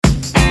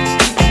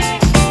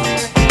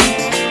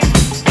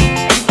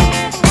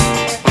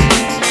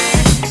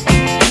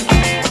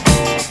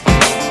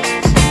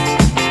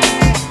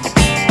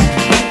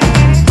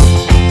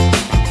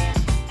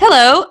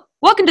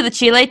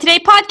Chile Today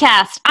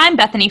podcast. I'm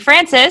Bethany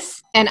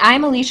Francis. And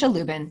I'm Alicia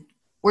Lubin.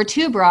 We're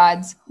two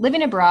broads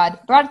living abroad,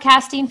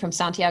 broadcasting from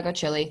Santiago,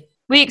 Chile.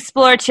 We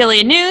explore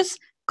Chilean news,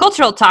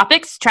 cultural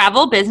topics,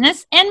 travel,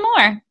 business, and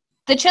more.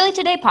 The Chile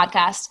Today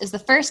podcast is the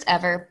first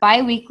ever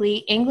bi-weekly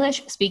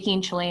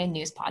English-speaking Chilean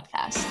news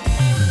podcast.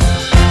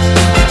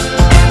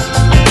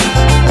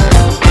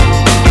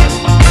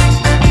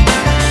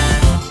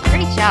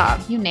 Great job.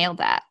 You nailed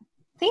that.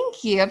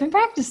 Thank you. I've been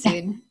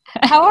practicing.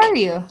 How are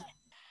you?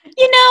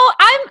 You know,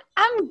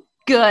 I'm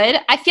good.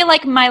 I feel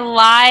like my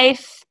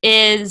life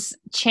is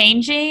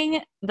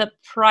changing. The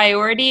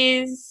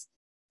priorities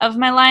of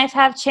my life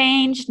have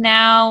changed.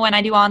 Now, when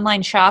I do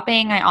online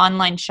shopping, I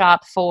online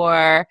shop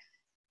for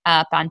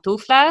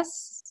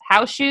pantuflas,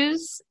 house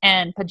shoes,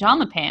 and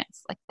pajama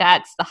pants. Like,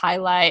 that's the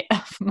highlight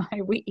of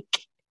my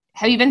week.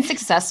 Have you been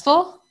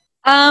successful?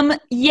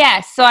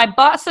 Yes. So I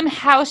bought some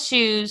house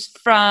shoes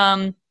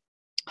from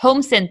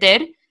Home Center.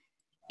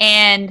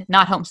 And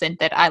not Home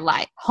Center, I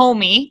lied.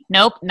 Homey.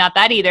 Nope, not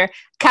that either.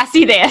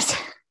 Casides.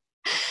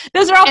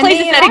 Those are all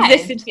places that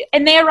existed.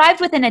 And they arrived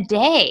within a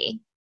day.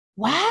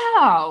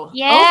 Wow.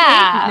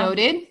 Yeah. Okay,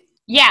 noted.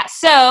 Yeah.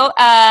 So,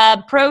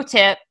 pro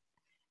tip,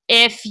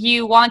 if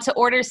you want to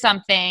order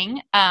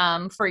something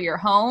for your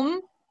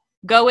home,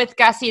 go with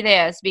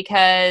Casides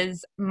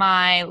because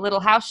my little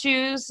house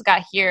shoes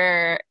got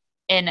here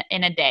in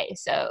a day.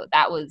 So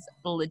that was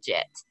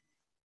legit.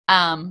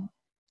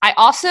 I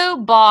also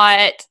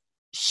bought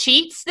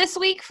sheets this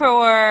week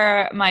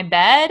for my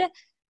bed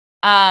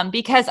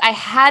because I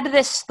had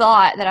this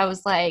thought that I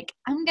was like,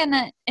 I'm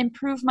gonna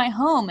improve my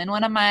home, and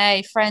one of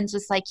my friends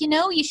was like,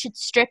 you should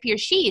strip your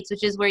sheets,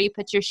 which is where you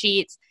put your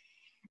sheets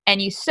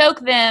and you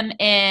soak them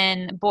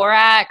in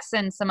borax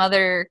and some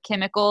other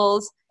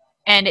chemicals,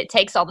 and it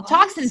takes all the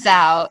toxins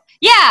out.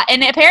 Yeah,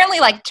 and it apparently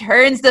like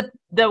turns the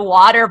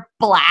water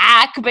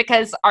black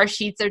because our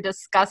sheets are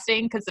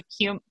disgusting because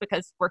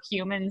we're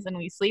humans and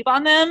we sleep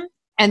on them.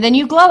 And then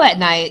you glow at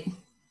night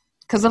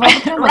because of all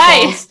the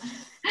chemicals.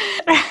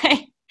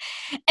 Right.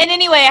 And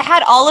anyway, I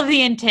had all of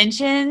the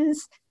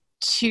intentions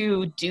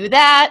to do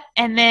that.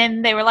 And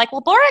then they were like,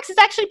 well, borax is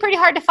actually pretty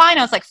hard to find.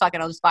 I was like, fuck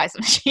it, I'll just buy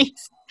some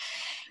sheets.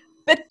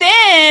 But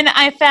then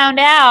I found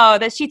out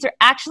that sheets are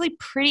actually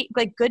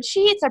good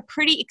sheets are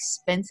pretty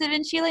expensive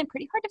in Chile and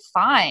pretty hard to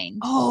find.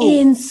 Oh,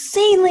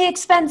 insanely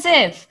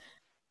expensive.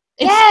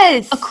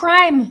 Yes. A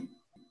crime.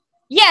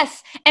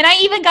 Yes. And I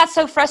even got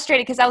so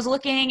frustrated because I was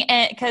looking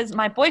at, because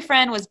my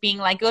boyfriend was being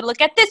like, go look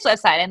at this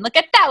website and look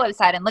at that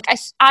website. And look,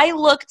 I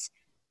looked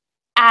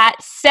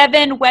at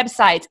 7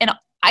 websites and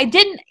I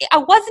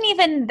wasn't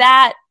even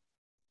that,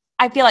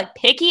 I feel like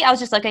picky. I was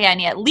just like, okay, I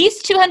need at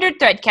least 200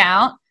 thread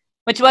count,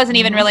 which wasn't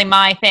even really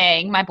my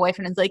thing. My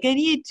boyfriend was like, I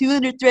need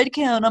 200 thread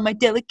count on my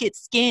delicate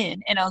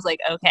skin. And I was like,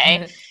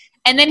 okay.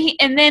 And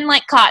then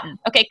like cotton.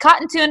 Okay.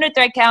 Cotton 200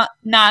 thread count,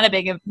 not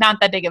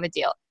that big of a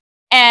deal.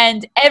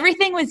 And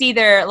everything was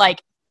either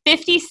like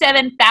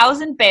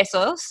 57,000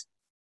 pesos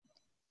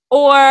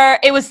or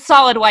it was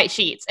solid white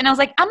sheets. And I was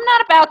like, I'm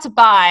not about to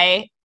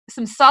buy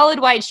some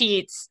solid white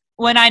sheets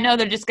when I know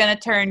they're just going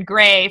to turn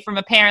gray from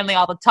apparently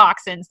all the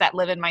toxins that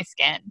live in my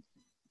skin.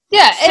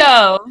 Yeah.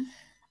 So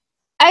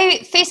I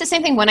faced the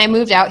same thing when I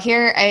moved out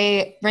here.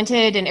 I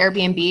rented an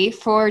Airbnb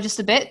for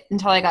just a bit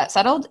until I got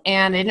settled,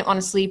 and I didn't want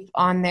to sleep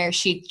on their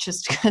sheets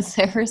just because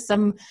there were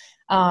some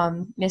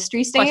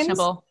mystery stains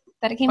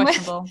that it came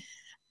with.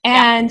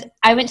 And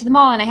I went to the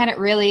mall and I hadn't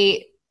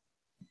really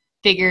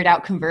figured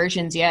out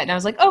conversions yet. And I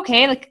was like,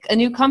 okay, like a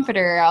new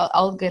comforter,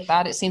 I'll get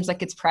that. It seems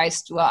like it's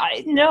priced well.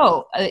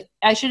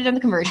 I should have done the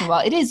conversion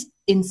well. It is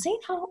insane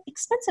how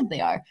expensive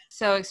they are.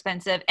 So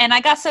expensive. And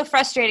I got so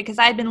frustrated because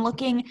I'd been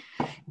looking,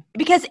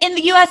 because in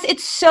the US,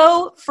 it's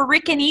so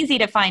freaking easy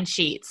to find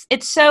sheets.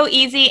 It's so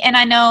easy. And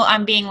I know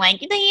I'm being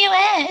like, the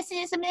US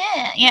is a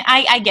meh. Yeah,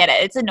 I get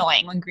it. It's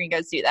annoying when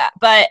gringos do that.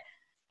 But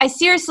I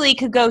seriously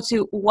could go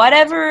to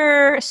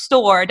whatever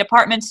store,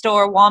 department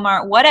store,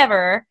 Walmart,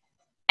 whatever,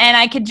 and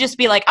I could just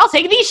be like, I'll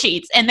take these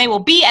sheets, and they will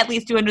be at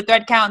least 200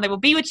 thread count, and they will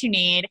be what you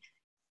need,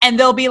 and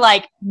they'll be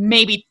like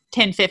maybe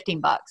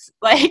 $10-15.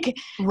 Like,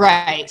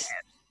 right.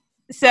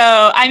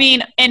 So, I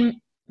mean,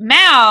 and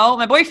Mao,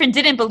 my boyfriend,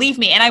 didn't believe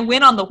me, and I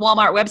went on the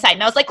Walmart website,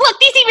 and I was like, look,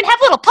 these even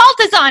have little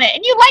paltas on it,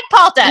 and you like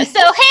paltas,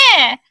 so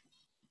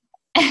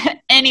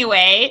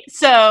Anyway,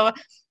 so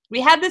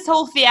we had this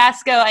whole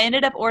fiasco. I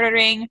ended up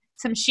ordering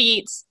some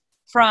sheets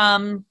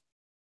from,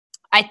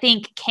 I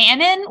think,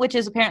 Canon, which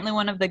is apparently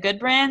one of the good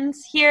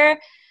brands here,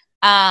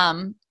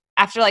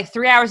 after like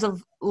 3 hours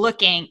of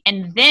looking.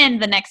 And then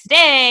the next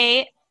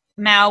day,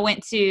 Mao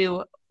went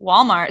to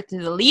Walmart, to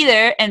the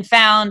Líder, and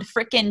found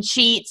freaking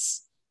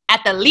sheets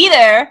at the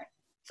Líder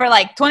for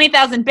like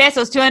 20,000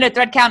 pesos, 200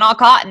 thread count, all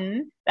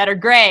cotton, that are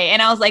gray.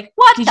 And I was like,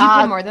 what? Did you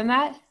pay more than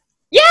that?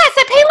 Yes,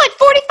 I paid like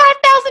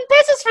 45,000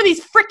 pesos for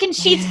these freaking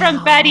sheets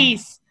from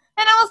Betty's.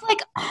 And I was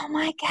like, oh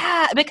my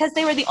God, because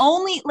they were the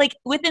only, like,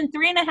 within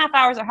 3.5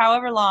 hours or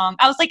however long,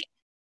 I was like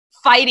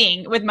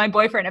fighting with my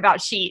boyfriend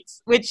about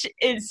sheets, which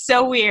is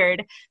so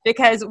weird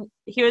because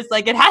he was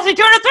like, it has a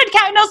 200 thread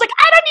count. And I was like,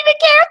 I don't even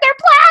care if they're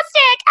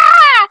plastic.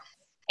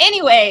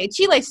 Anyway,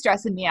 Chile's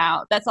stressing me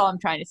out. That's all I'm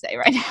trying to say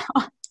right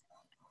now.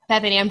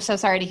 Bethany, I'm so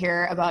sorry to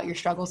hear about your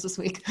struggles this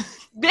week.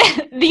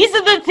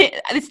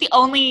 It's the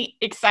only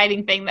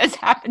exciting thing that's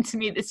happened to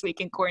me this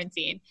week in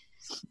quarantine.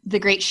 The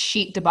great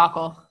sheet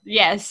debacle.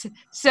 Yes.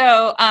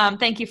 So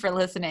thank you for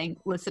listening,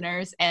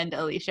 listeners, and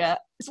Alicia.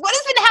 So what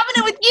has been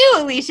happening with you,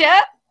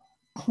 Alicia?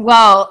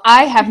 Well,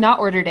 I have not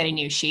ordered any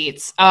new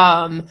sheets.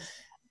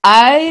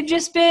 I've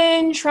just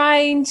been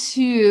trying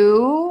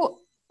to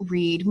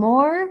read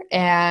more,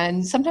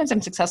 and sometimes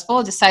I'm successful.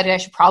 I decided I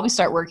should probably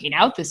start working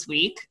out this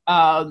week.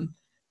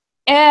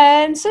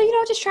 And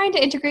so, just trying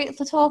to integrate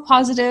little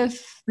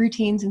positive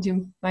routines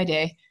into my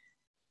day.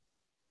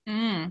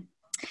 But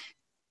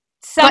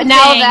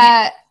now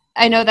that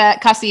I know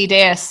that Casi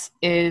Deus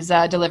is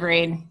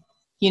delivering,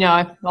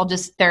 I'll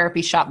just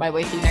therapy shop my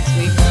way through next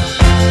week.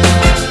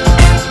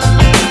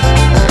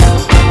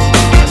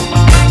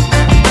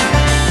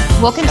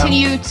 We'll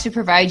continue to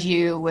provide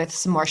you with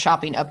some more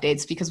shopping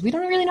updates because we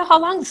don't really know how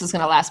long this is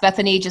going to last.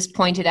 Bethany just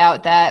pointed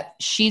out that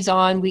she's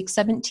on week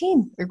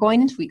 17. We're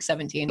going into week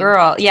 17.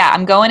 Girl, yeah,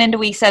 I'm going into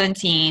week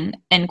 17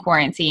 in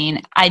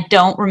quarantine. I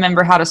don't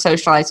remember how to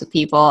socialize with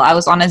people. I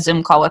was on a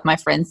Zoom call with my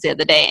friends the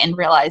other day and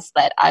realized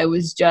that I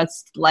was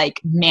just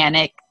like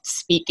manic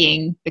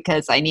speaking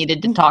because I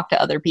needed to talk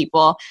to other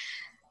people.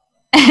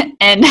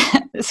 And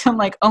so I'm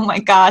like, oh my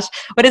gosh,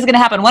 what is going to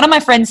happen? One of my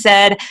friends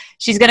said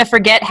she's going to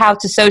forget how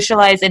to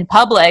socialize in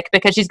public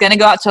because she's going to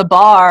go out to a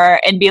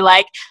bar and be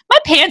like, my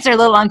pants are a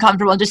little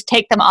uncomfortable, and just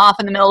take them off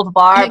in the middle of a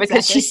bar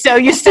because she's so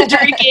used to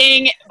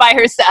drinking by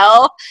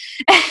herself.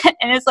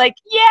 And it's like,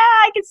 yeah,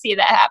 I can see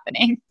that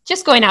happening.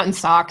 Just going out in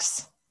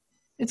socks.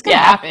 It's going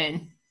to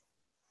happen.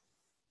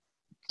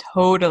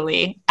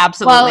 Totally.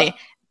 Absolutely. Well,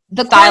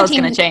 the style is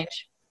going to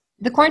change.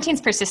 The quarantine's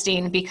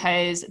persisting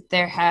because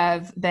there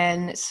have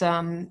been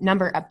some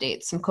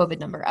COVID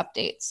number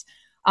updates.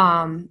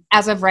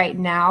 As of right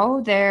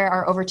now, there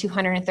are over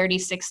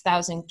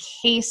 236,000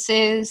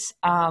 cases,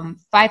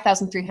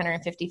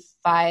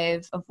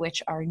 5,355 of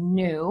which are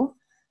new.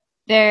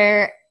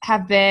 There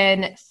have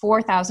been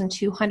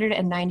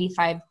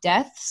 4,295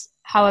 deaths.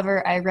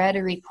 However, I read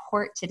a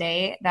report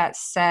today that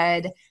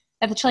said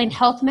that the Chilean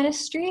Health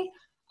Ministry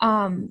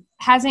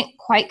hasn't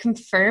quite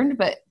confirmed,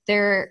 but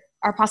there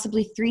are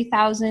possibly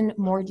 3,000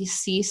 more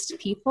deceased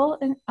people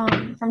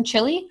from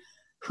Chile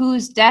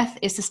whose death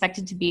is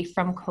suspected to be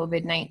from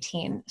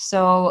COVID-19.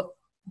 So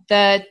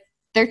their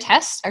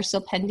tests are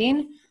still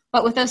pending,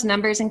 but with those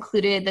numbers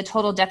included, the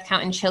total death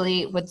count in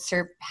Chile would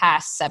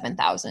surpass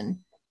 7,000.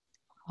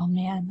 Oh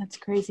man, that's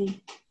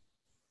crazy.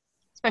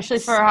 Especially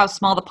for how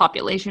small the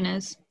population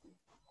is.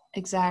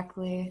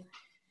 Exactly.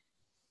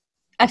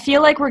 I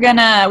feel like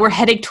we're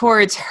heading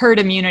towards herd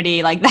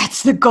immunity. Like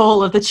that's the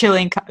goal of the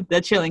Chilean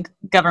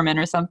government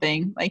or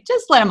something. Like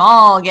just let them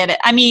all get it.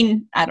 I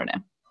mean, I don't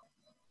know.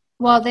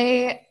 Well,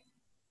 they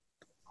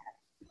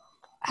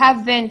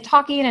have been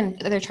talking and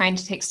they're trying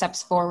to take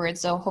steps forward.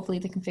 So hopefully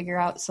they can figure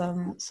out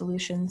some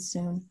solutions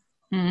soon.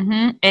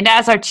 Mm-hmm. And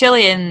as our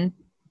Chilean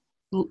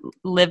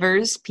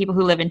livers, people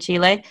who live in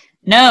Chile,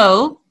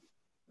 know,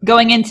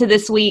 going into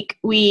this week,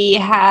 we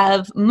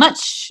have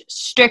much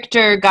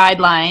stricter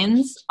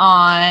guidelines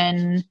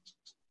on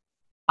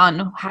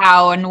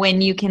how and when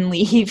you can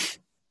leave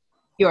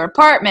your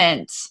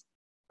apartment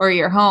or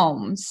your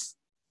homes.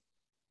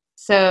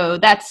 So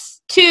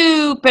that's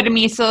 2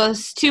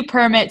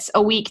 permits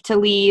a week to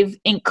leave,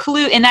 and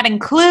that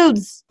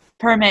includes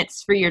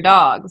permits for your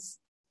dogs.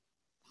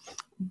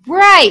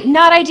 Right.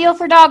 Not ideal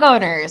for dog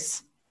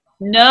owners.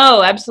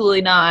 No,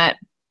 absolutely not.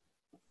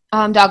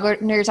 Dog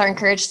owners are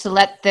encouraged to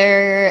let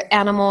their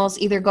animals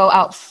either go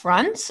out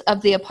front of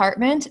the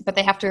apartment, but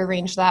they have to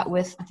arrange that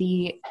with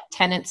the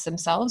tenants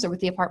themselves or with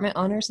the apartment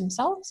owners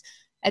themselves,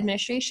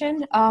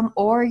 administration,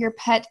 or your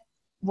pet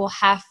will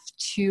have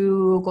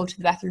to go to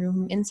the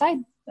bathroom inside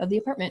of the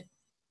apartment.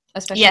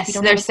 Especially if you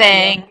don't have a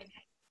patio.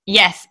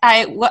 Yes.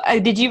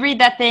 Did you read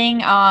that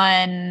thing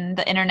on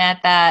the internet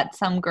that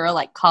some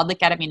girl called the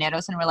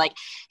Carabineros and were like,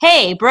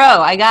 hey, bro,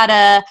 I got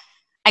a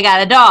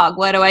dog.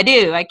 What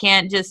do? I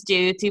can't just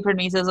do 2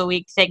 permisos a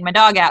week to take my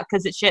dog out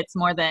because it shits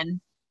more than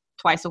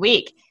twice a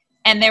week.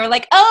 And they were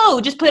like,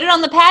 oh, just put it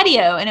on the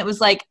patio. And it was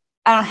like,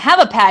 I don't have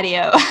a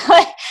patio.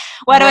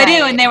 What do I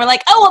do? And they were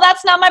like, oh, well,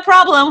 that's not my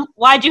problem.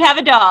 Why'd you have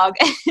a dog?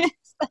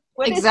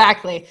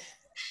 Exactly.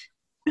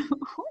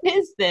 What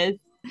is this?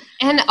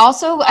 And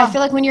also, I feel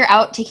like when you're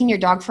out taking your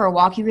dog for a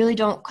walk, you really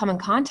don't come in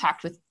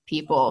contact with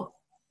people.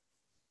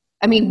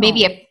 I mean,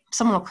 maybe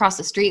someone will cross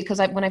the street, because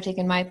when I've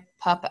taken my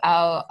pup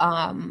out,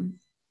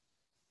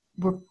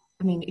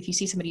 if you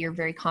see somebody, you're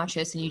very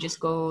conscious and you just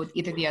go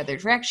either the other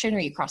direction or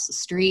you cross the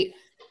street,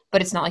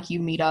 but it's not like you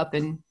meet up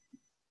and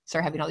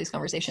start having all these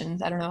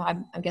conversations. I don't know. I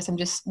guess I'm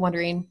just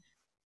wondering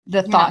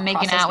the thought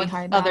making process out with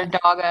behind other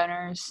that. dog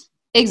owners.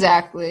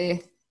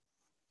 Exactly.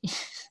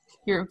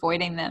 You're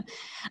avoiding them.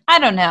 I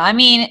don't know. I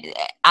mean,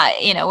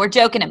 we're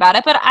joking about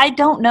it, but I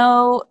don't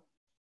know.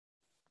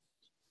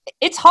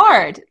 It's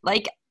hard.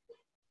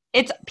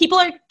 People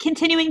are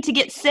continuing to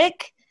get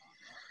sick.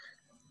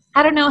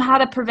 I don't know how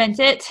to prevent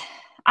it.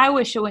 I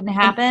wish it wouldn't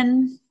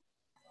happen.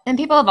 And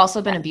people have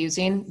also been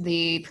abusing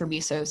the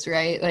permisos,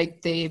 right?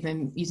 Like they've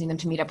been using them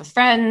to meet up with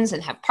friends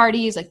and have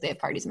parties. Like they have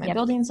parties in my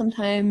building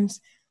sometimes.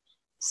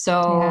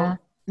 So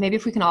maybe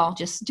if we can all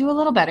just do a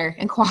little better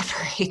and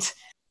cooperate.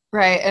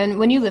 Right. And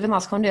when you live in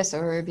Las Condes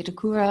or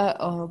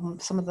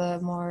Vitacura, some of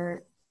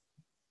the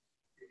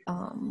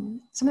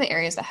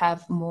areas that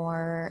have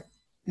more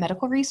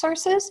medical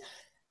resources,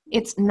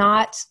 it's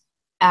not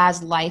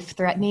as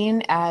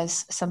life-threatening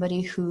as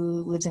somebody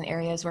who lives in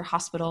areas where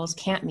hospitals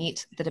can't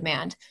meet the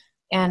demand.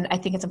 And I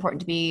think it's important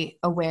to be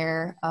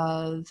aware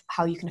of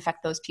how you can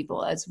affect those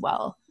people as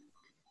well.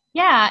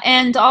 Yeah,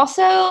 and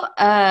also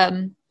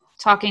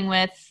talking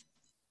with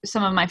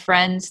some of my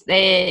friends,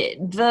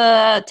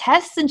 the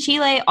tests in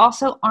Chile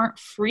also aren't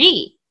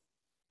free,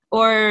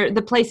 or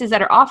the places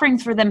that are offering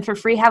for them for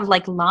free have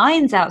like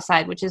lines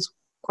outside, which is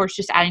of course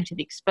just adding to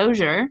the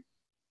exposure.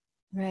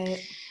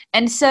 Right.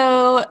 And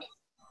so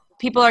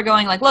people are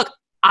going like, look,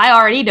 I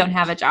already don't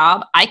have a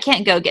job. I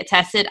can't go get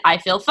tested. I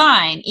feel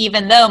fine,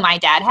 even though my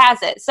dad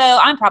has it. So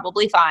I'm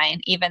probably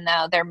fine, even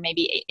though they're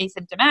maybe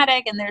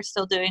asymptomatic and they're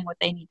still doing what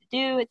they need to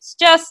do. It's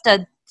just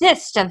a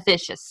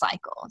vicious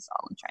cycle is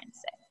all I'm trying to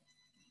say.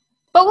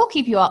 But we'll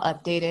keep you all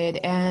updated.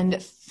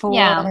 And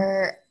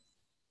for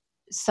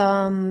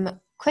some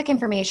quick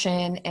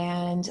information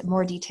and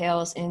more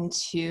details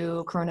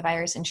into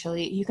coronavirus in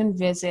Chile, you can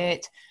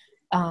visit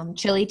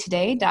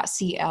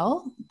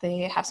chiletoday.cl.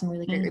 They have some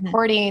really great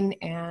reporting,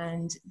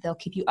 and they'll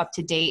keep you up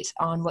to date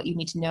on what you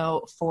need to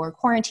know for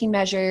quarantine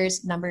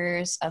measures,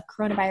 numbers of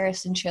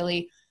coronavirus in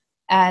Chile,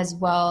 as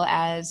well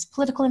as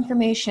political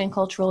information,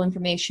 cultural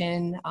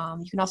information.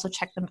 You can also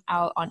check them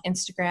out on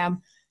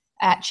Instagram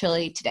at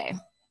Chile Today.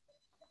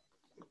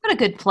 What a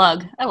good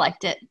plug. I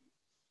liked it.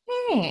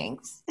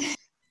 Thanks.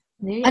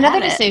 Another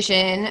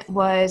decision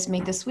was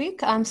made this week.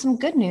 Some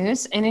good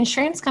news. An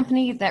insurance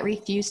company that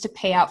refused to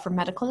pay out for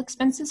medical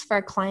expenses for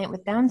a client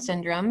with Down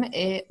syndrome,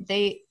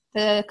 the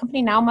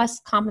company now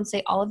must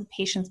compensate all of the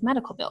patient's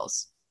medical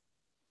bills.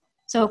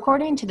 So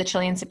according to the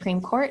Chilean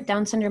Supreme Court,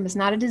 Down syndrome is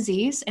not a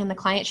disease and the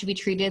client should be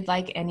treated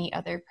like any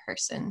other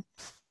person.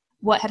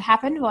 What had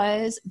happened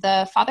was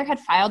the father had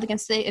filed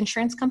against the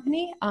insurance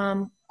company,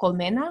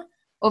 Colmena,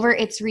 over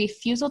its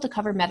refusal to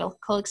cover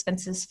medical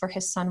expenses for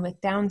his son with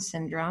Down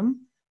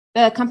syndrome.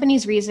 The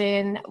company's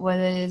reason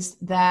was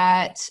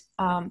that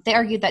they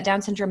argued that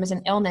Down syndrome is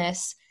an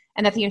illness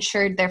and that the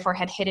insured therefore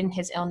had hidden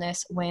his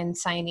illness when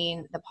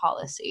signing the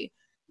policy,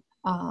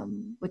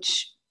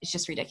 which is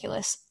just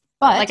ridiculous.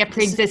 But like a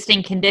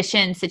pre-existing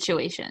condition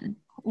situation.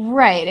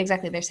 Right,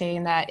 exactly. They're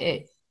saying that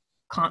he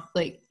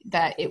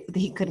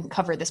couldn't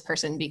cover this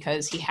person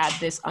because he had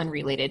this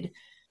unrelated,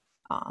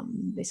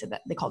 they said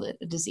that they called it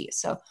a disease.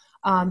 So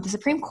the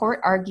Supreme Court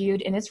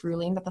argued in its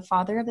ruling that the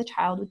father of the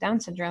child with Down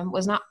syndrome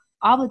was not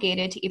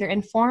obligated to either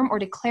inform or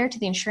declare to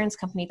the insurance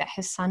company that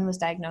his son was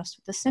diagnosed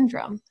with the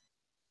syndrome.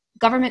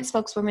 Government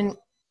spokeswoman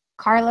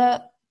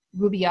Carla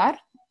Rubiar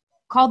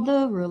called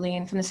the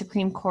ruling from the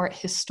Supreme Court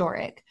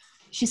historic.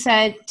 She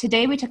said,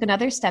 "Today we took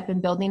another step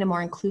in building a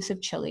more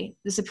inclusive Chile.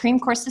 The Supreme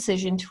Court's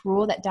decision to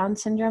rule that Down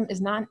syndrome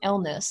is not an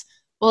illness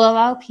will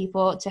allow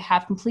people to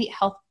have complete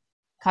health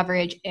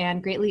coverage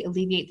and greatly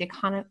alleviate the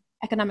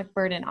economic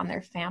burden on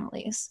their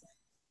families."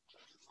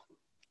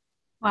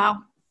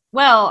 Wow.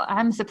 Well,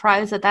 I'm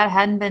surprised that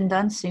hadn't been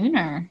done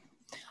sooner.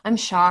 I'm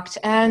shocked.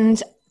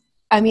 And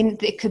I mean,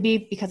 it could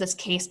be because it's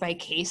case by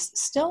case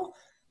still,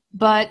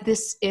 but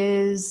this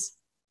is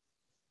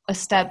a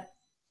step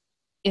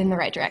in the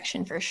right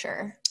direction for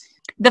sure.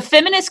 The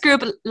feminist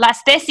group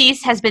Las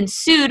Tesis has been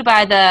sued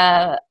by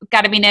the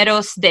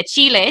Carabineros de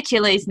Chile,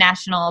 Chile's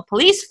national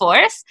police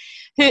force,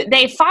 who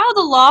they filed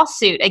a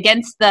lawsuit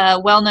against the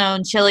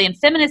well-known Chilean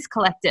feminist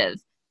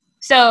collective.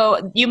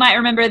 So you might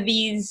remember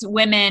these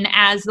women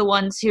as the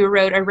ones who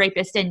wrote "A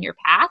Rapist in Your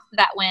Path"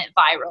 that went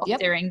viral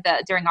during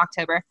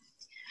October.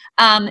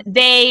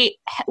 They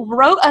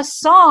wrote a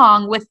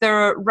song with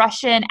the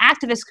Russian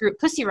activist group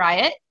Pussy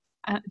Riot.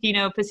 Do you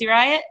know Pussy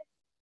Riot?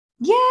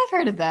 Yeah, I've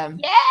heard of them.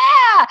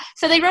 Yeah!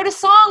 So they wrote a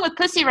song with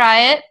Pussy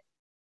Riot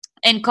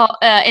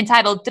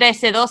entitled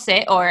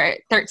 1312 or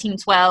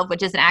 1312,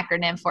 which is an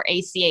acronym for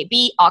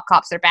ACAB, All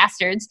Cops Are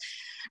Bastards.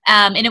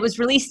 And it was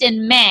released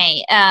in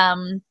May.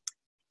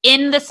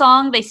 In the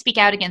song, they speak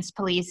out against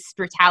police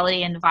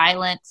brutality and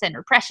violence and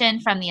repression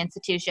from the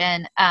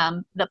institution.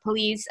 The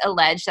police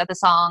allege that the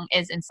song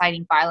is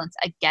inciting violence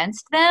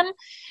against them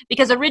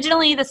because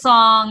originally the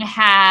song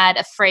had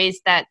a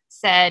phrase that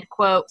said,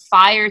 quote,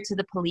 "fire to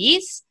the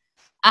police."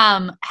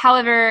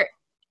 However,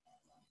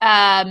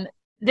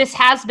 this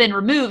has been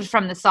removed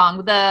from the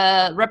song.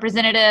 The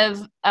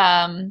representative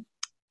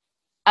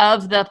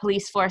of the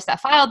police force that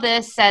filed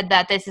this said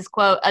that this is,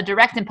 quote, "a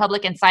direct and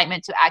public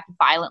incitement to act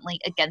violently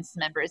against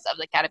members of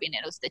the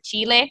Carabineros de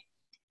Chile."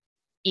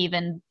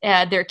 Even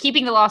they're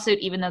keeping the lawsuit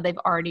even though they've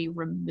already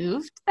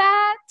removed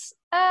that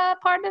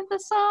part of the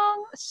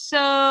song.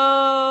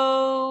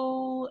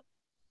 So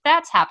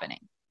that's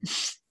happening.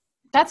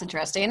 That's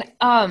interesting.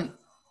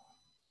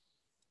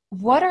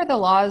 What are the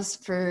laws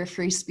for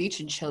free speech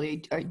in Chile?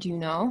 Do you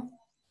know?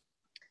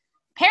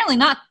 apparently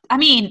not. I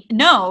mean,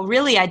 no,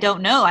 really, I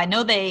don't know. I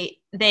know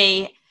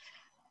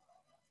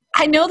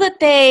I know that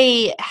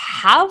they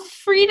have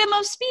freedom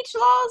of speech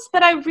laws,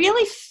 but I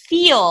really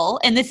feel,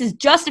 and this is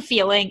just a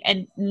feeling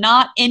and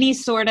not any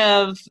sort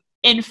of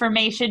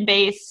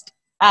information-based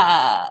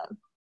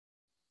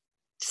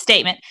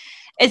statement,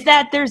 is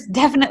that there's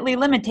definitely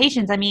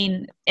limitations. I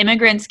mean,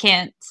 immigrants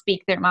can't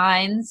speak their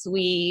minds.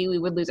 We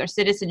would lose our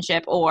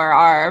citizenship or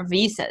our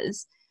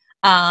visas.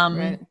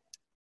 Right.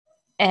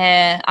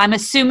 And I'm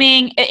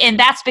assuming, and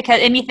that's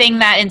because anything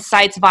that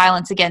incites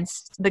violence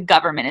against the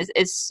government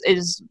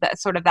is that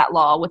sort of that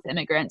law with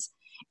immigrants.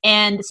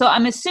 And so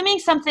I'm assuming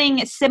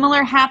something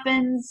similar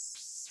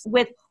happens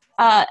with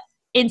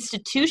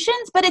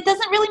institutions, but it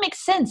doesn't really make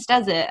sense,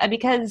 does it?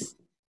 Because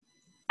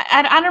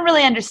I don't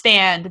really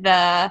understand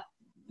the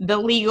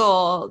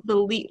legal,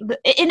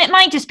 and it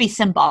might just be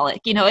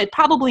symbolic. You know, it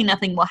probably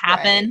nothing will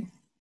happen. Right.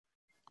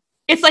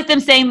 It's like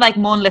them saying like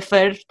Mon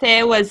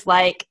Laferte was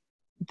like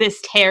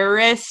this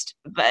terrorist,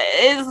 but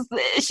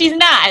she's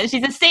not.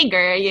 She's a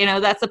singer, you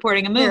know, that's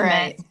supporting a movement.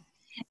 Right.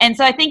 And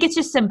so I think it's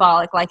just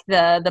symbolic, like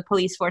the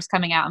police force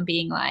coming out and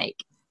being like,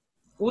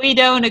 we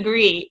don't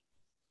agree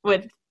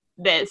with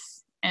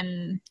this.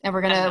 And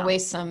we're going to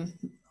waste some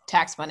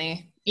tax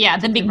money. Yeah,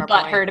 them being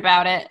butthurt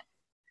about it.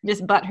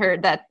 Just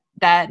butthurt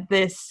that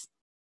this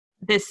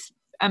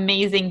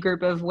amazing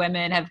group of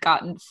women have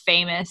gotten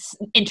famous,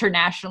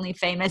 internationally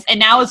famous, and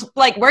now is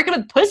like working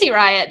with Pussy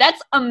Riot.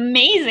 That's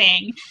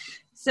amazing.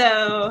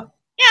 So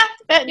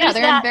they're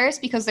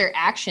embarrassed because their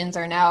actions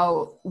are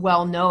now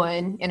well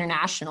known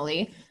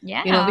internationally.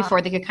 Yeah, you know,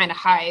 before they could kind of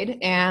hide,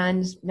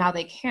 and now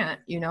they can't.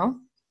 You know.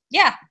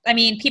 Yeah, I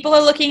mean, people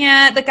are looking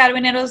at the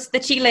Carabineros de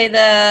Chile,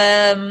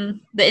 the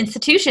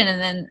institution, and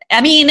then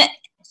I mean,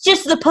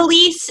 just the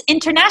police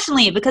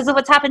internationally because of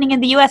what's happening in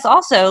the U.S.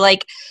 also,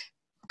 like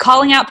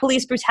calling out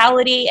police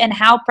brutality and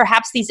how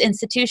perhaps these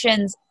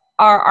institutions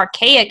are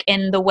archaic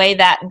in the way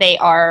that they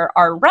are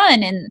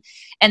run,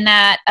 and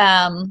that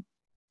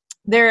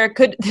there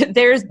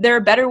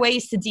are better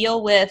ways to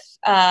deal with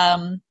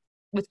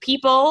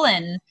people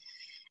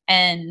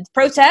and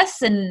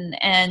protests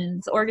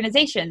and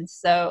organizations.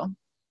 So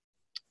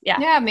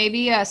yeah,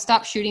 maybe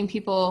stop shooting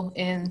people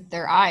in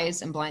their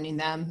eyes and blinding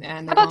them.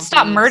 And how about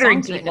stop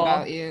murdering people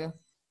about you?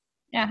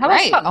 Yeah, how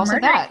about stop also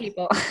murdering that.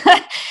 people?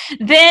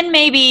 Then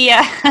maybe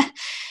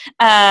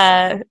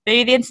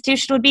maybe the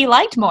institution would be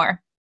liked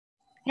more.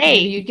 Hey,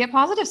 maybe you'd get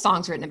positive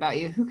songs written about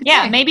you. Who could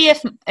say? Maybe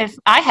if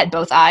I had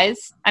both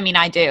eyes. I mean,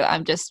 I do.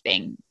 I'm just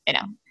being, you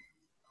know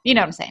what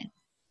I'm saying.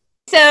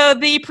 So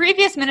the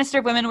previous Minister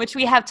of Women, which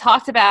we have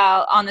talked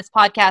about on this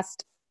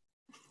podcast,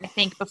 I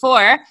think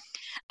before,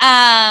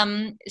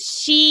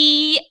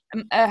 she,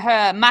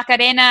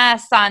 Macarena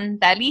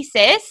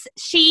Santalices,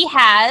 she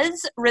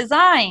has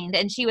resigned,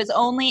 and she was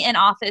only in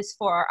office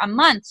for a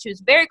month. She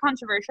was very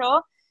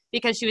controversial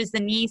because she was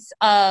the niece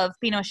of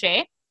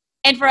Pinochet.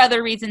 And for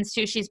other reasons,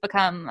 too, she's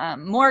become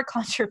more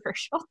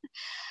controversial.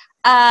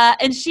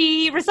 And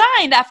she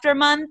resigned after a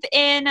month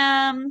in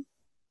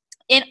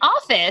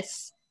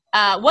office.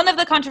 One of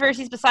the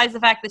controversies, besides the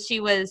fact that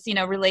she was,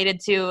 related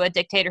to a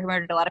dictator who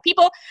murdered a lot of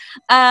people,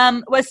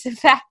 was the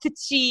fact that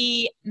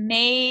she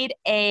made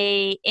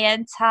a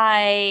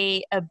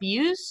anti-abuse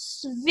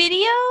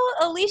video.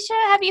 Alicia,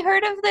 have you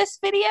heard of this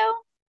video?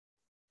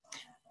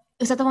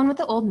 Is that the one with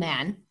the old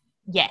man?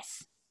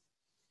 Yes.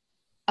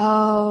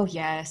 Oh,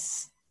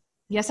 yes.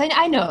 Yes,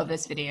 I know of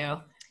this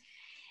video.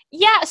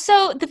 Yeah,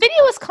 so the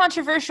video was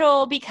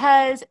controversial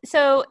because,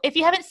 so if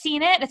you haven't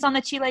seen it, it's on the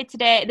Chile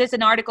Today. There's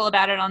an article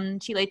about it on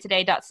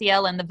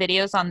chilettoday.cl, and the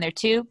video's on there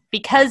too.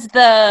 Because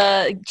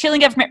the Chilean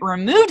government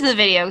removed the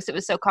video because it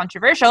was so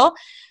controversial,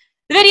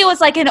 the video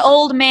was like an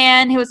old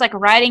man who was like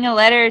writing a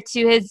letter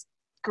to his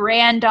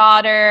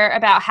granddaughter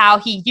about how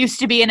he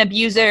used to be an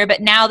abuser, but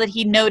now that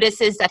he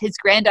notices that his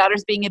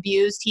granddaughter's being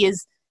abused, he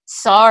is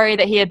sorry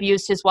that he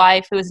abused his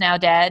wife, who is now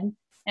dead.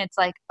 And it's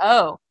like,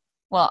 oh,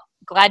 well,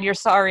 glad you're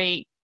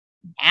sorry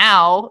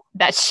now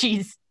that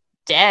she's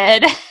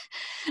dead.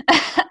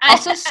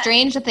 Also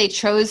strange that they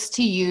chose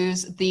to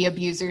use the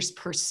abuser's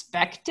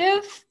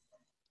perspective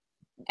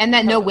and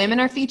that no women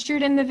are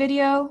featured in the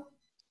video.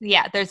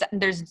 Yeah,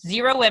 there's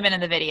 0 women in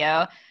the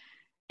video.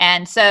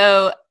 And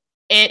so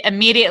it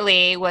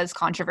immediately was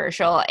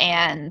controversial.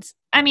 And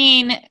I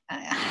mean,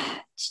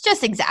 it's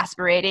just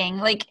exasperating.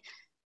 Like,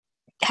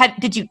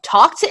 did you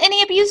talk to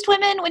any abused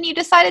women when you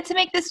decided to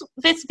make this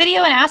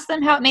video and ask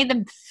them how it made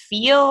them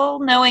feel,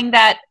 knowing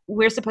that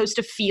we're supposed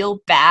to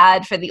feel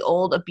bad for the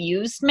old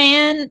abused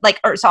man?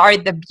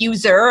 The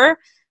abuser.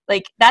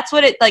 Like, that's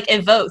what it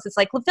evokes. It's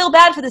like, well, feel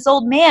bad for this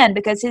old man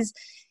because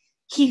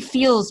he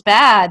feels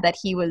bad that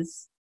he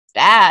was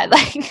bad.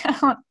 Like,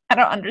 I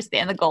don't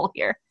understand the goal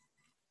here.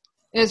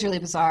 It was really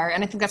bizarre,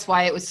 and I think that's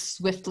why it was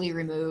swiftly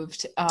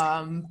removed.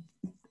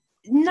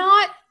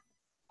 Not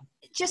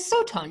just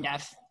so tone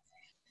deaf.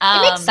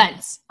 It makes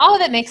sense. All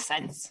of it makes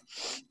sense.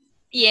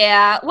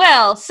 Yeah.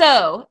 Well,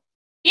 so,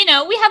 we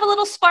have a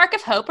little spark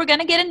of hope. We're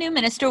going to get a new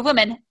Minister of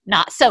Women.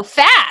 Not so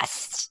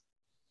fast.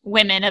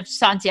 women of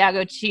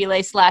Santiago,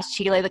 Chile /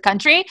 Chile, the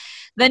country.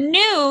 The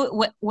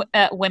new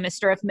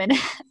Wimister of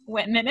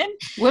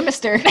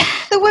Wimister.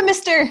 The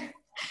Wimister.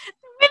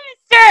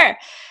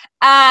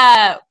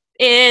 Wimister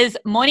is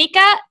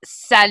Monica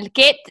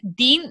Salquet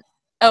Din.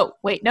 Oh,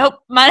 wait, nope.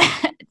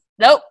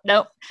 Nope.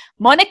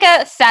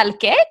 Monica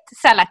Salaquet.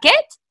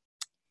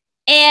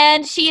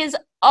 And she is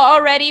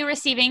already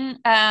receiving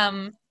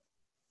a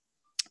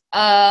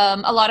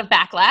lot of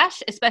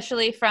backlash,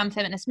 especially from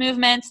feminist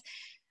movements.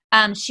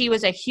 She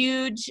was a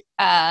huge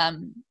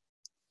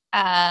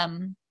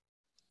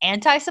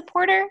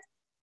anti-supporter.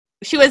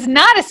 She was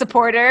not a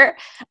supporter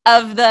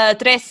of the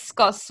tres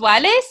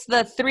casuales,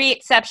 the 3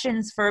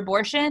 exceptions for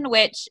abortion,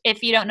 which,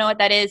 if you don't know what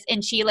that is,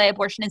 in Chile,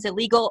 abortion is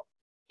illegal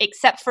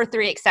except for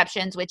 3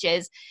 exceptions, which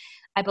is,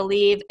 I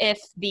believe, if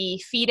the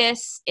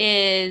fetus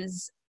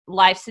is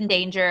life's in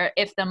danger,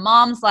 if the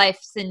mom's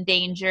life's in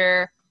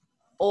danger,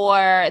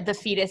 or the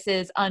fetus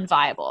is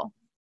unviable.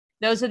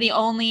 Those are the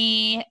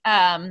only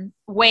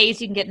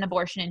ways you can get an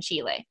abortion in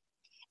Chile.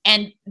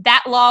 And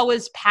that law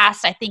was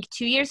passed, I think,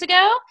 2 years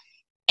ago.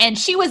 And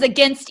she was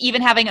against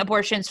even having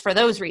abortions for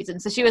those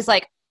reasons. So she was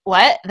like,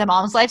 what? The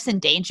mom's life's in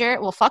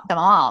danger? Well, fuck the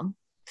mom.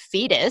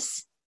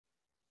 Fetus.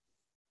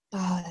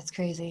 Oh, that's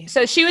crazy.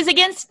 So she was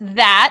against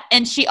that.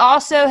 And she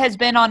also has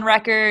been on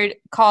record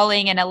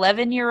calling an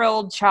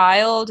 11-year-old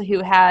child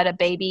who had a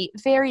baby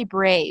very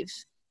brave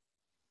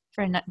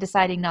for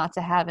deciding not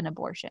to have an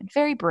abortion.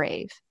 Very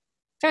brave.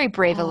 Very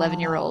brave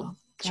 11-year-old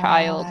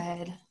child.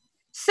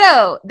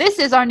 So this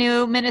is our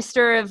new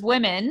Minister of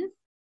Women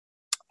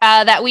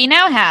that we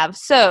now have.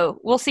 So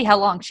we'll see how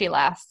long she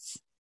lasts.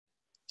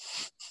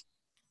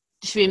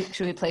 Should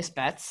we place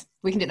bets?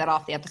 We can do that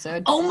off the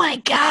episode. Oh my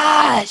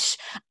gosh.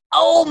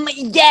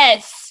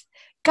 Yes.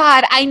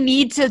 God, I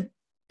need to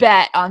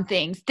bet on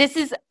things. This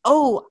is,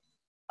 oh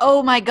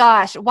my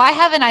gosh. Why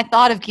haven't I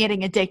thought of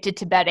getting addicted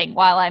to betting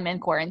while I'm in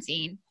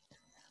quarantine?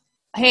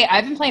 Hey,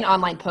 I've been playing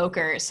online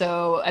poker.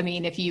 So, I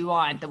mean, if you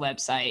want the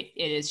website,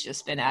 it has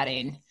just been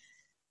adding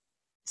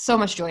so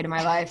much joy to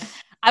my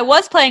life. I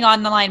was playing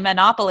online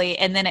Monopoly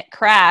and then it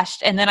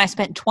crashed. And then I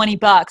spent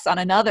 $20 on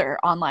another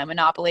online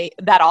Monopoly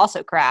that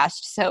also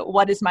crashed. So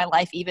what does my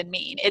life even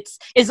mean?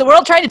 Is the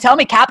world trying to tell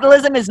me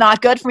capitalism is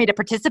not good for me to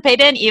participate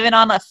in, even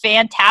on a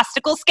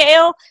fantastical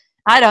scale?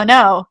 I don't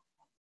know.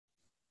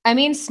 I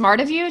mean,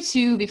 smart of you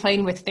to be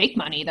playing with fake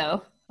money,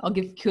 though. I'll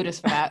give kudos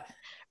for that.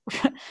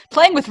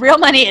 Playing with real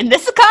money in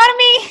this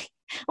economy?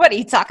 What are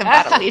you talking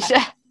about, Alicia?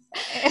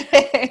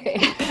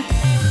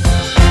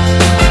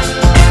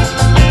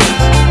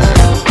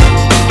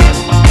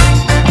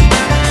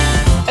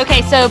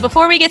 Okay, so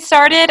before we get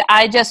started,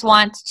 I just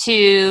want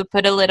to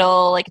put a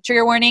little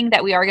trigger warning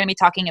that we are going to be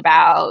talking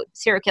about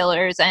serial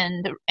killers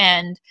and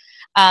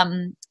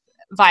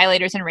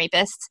violators and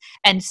rapists.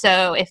 And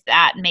so if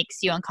that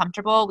makes you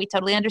uncomfortable, we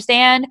totally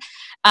understand.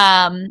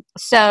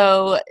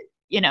 So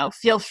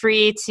feel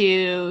free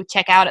to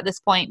check out at this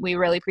point. We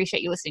really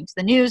appreciate you listening to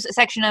the news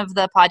section of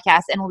the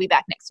podcast, and we'll be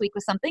back next week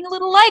with something a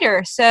little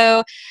lighter.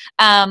 So,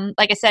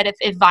 like I said,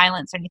 if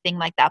violence or anything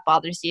like that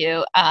bothers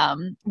you,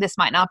 this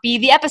might not be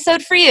the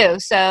episode for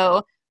you.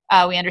 So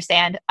we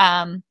understand.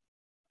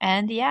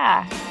 And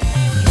yeah.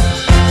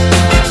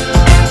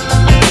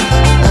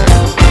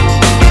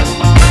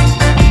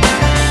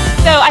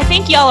 So I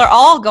think y'all are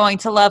all going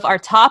to love our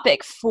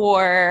topic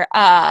for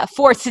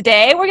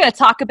today. We're going to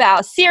talk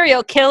about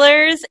serial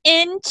killers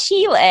in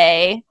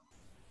Chile.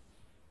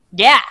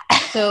 Yeah.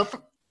 So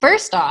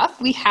first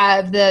off, we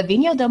have the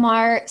Viña del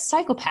Mar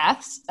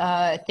psychopaths.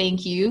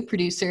 Thank you,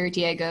 producer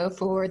Diego,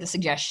 for the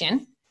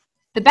suggestion.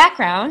 The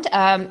background,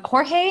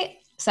 Jorge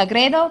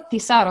Sagredo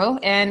Pizarro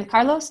and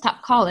Carlos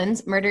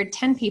Collins murdered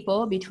 10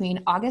 people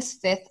between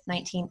August 5th,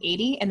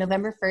 1980 and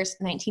November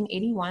 1st,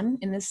 1981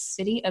 in the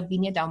city of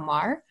Viña del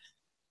Mar.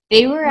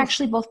 They were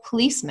actually both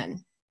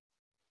policemen.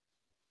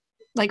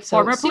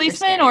 Former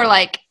policemen scary. Or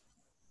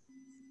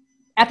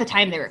At the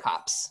time, they were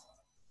cops.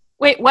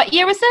 Wait, what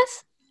year was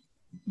this?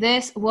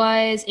 This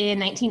was in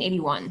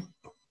 1981.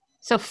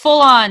 So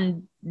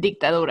full-on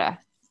dictadura.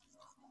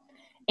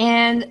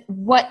 And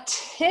what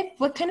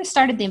kind of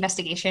started the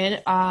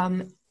investigation,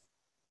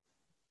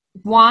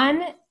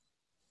 Juan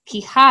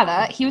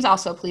Quijada, he was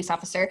also a police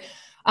officer,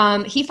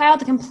 he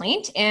filed a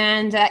complaint,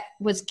 and that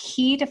was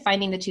key to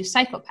finding the 2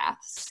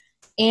 psychopaths.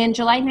 In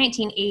July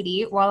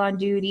 1980, while on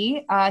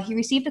duty, he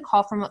received a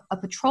call from a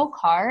patrol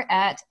car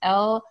at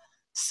El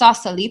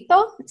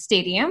Sausalito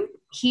Stadium.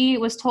 He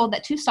was told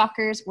that 2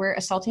 stalkers were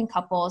assaulting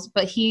couples,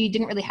 but he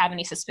didn't really have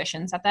any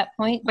suspicions at that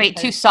point. Wait,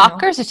 because, 2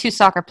 stalkers or 2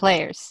 soccer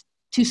players?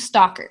 2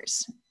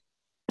 stalkers.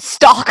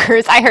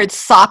 Stalkers? I heard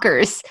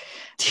soccers.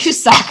 2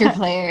 soccer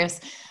players.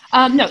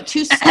 No,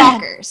 2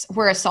 stalkers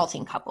were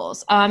assaulting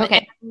couples.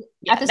 Okay,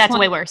 that's point,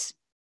 way worse.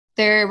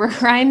 There were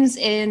crimes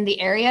in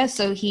the area,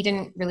 so he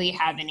didn't really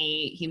have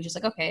any. He was just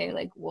like, okay,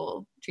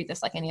 we'll treat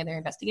this like any other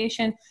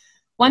investigation.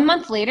 1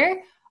 month later,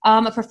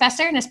 a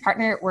professor and his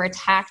partner were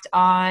attacked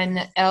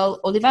on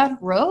El Olivar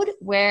Road,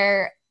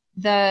 where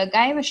the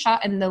guy was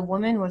shot and the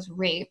woman was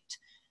raped.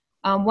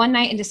 One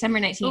night in December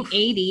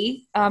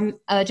 1980,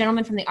 a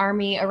gentleman from the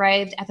army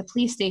arrived at the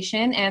police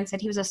station and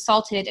said he was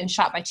assaulted and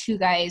shot by 2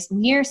 guys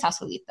near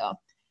Sausalito.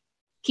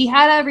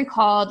 Quijada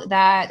recalled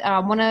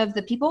that one of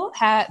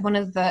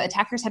the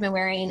attackers had been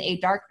wearing a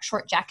dark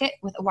short jacket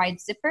with a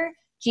wide zipper,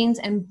 jeans,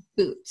 and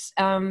boots,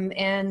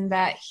 and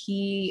that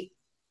he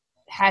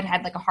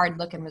had like a hard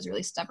look and was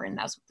really stubborn.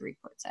 That's what the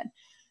report said.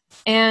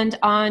 And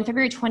on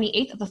February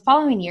 28th of the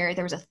following year,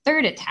 there was a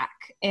 3rd attack,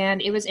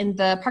 and it was in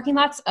the parking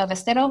lots of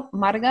Estero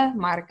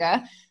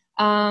Marga.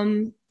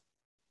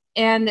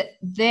 And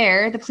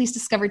there, the police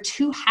discovered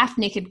 2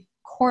 half-naked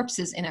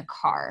corpses in a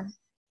car.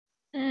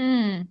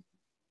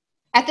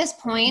 At this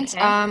point,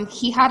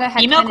 Quijada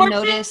had kind of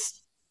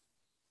noticed.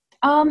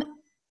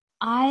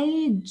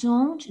 I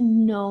don't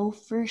know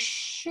for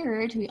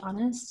sure, to be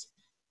honest.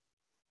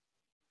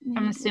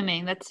 I'm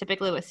assuming that's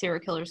typically what serial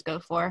killers go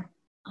for.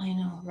 I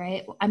know,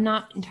 right? I'm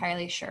not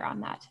entirely sure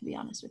on that, to be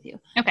honest with you.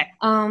 Okay.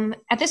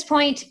 At this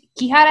point,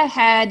 Quijada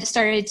had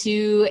started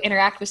to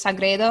interact with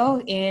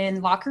Sagredo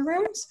in locker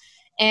rooms,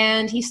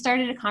 and he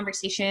started a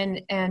conversation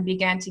and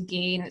began to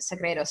gain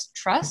Sagredo's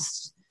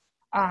trust.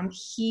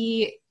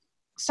 He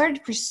started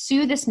to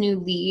pursue this new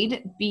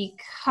lead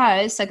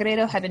because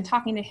Sagredo had been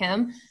talking to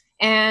him,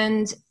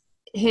 and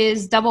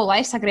his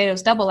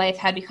Sagredo's double life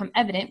had become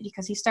evident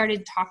because he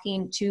started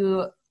talking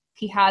to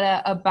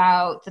Quijada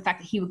about the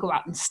fact that he would go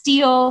out and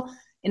steal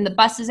in the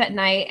buses at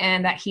night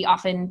and that he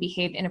often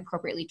behaved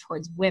inappropriately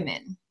towards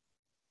women.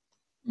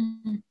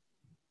 Mm-hmm.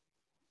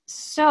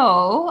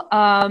 So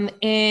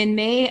in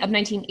May of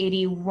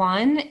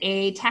 1981,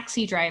 a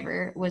taxi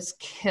driver was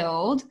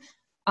killed.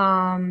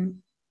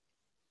 And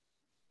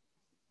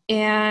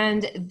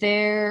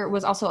there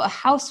was also a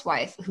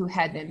housewife who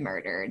had been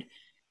murdered.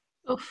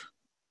 Oof.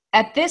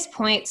 At this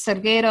point,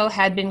 Sagredo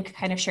had been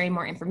kind of sharing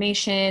more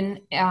information,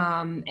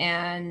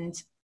 and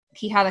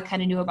Quijada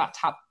kind of knew about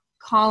Top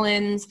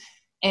Collins,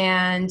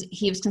 and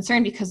he was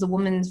concerned because the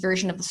woman's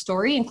version of the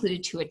story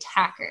included 2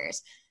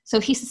 attackers.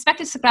 So he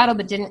suspected Sagredo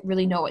but didn't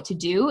really know what to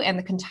do, and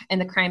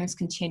the crimes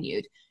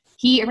continued.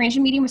 He arranged a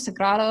meeting with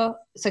Sagredo,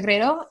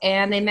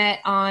 and they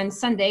met on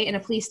Sunday in a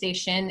police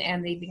station,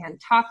 and they began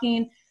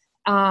talking.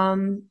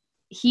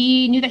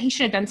 He knew that he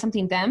should have done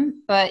something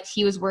then, but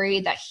he was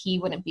worried that he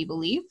wouldn't be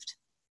believed.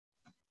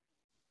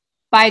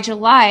 By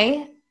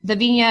July, the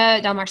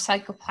Viña del Mar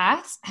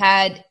psychopaths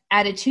had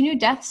added 2 new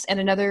deaths and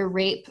another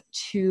rape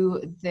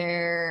to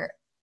their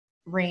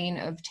reign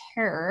of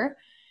terror.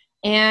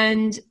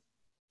 And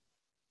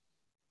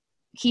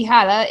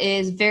Quijada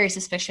is very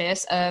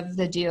suspicious of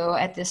the duo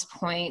at this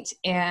point,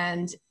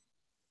 and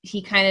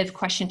he kind of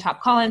questioned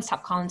Top Collins.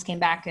 Top Collins came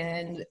back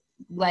and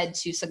led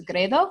to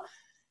Sagredo.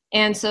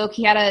 And so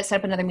Quijada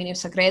set up another meeting with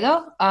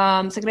Sagredo.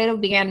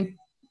 Sagredo began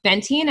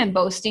venting and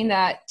boasting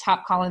that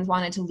Top Collins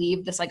wanted to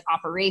leave this like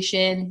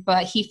operation,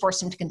 but he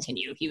forced him to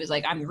continue. He was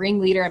like, "I'm the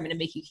ringleader. I'm going to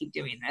make you keep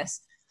doing this."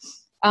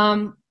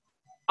 On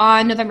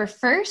November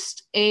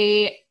 1st,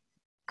 there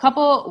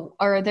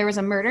was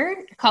a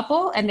murdered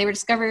couple, and they were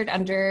discovered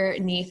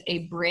underneath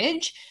a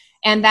bridge.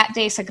 And that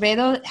day,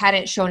 Sagredo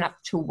hadn't shown up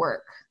to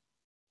work.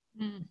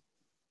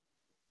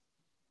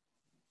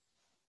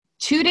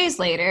 2 days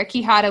later,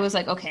 Quijada was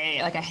like,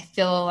 okay, like I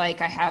feel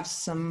like I have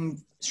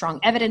some strong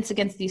evidence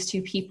against these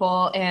 2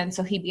 people. And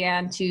so he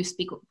began to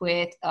speak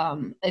with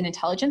an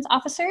intelligence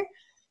officer.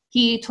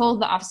 He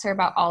told the officer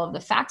about all of the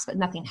facts, but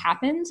nothing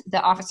happened.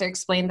 The officer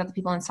explained that the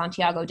people in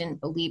Santiago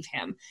didn't believe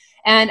him.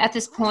 And at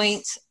this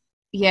point,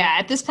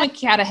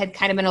 Quijada had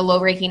kind of been a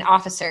low-ranking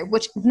officer,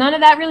 which none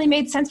of that really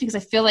made sense because I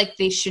feel like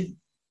they should,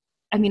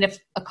 if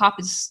a cop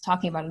is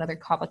talking about another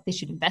cop, like they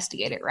should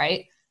investigate it,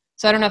 right?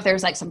 So I don't know if there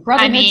was like some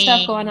brotherhood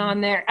stuff going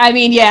on there.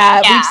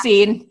 We've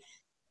seen.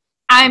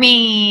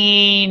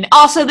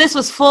 Also this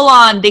was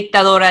full-on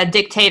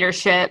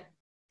dictatorship.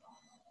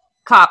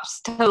 Cops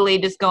totally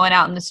just going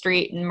out in the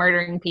street and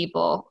murdering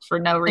people for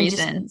no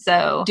reason.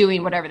 So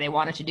doing whatever they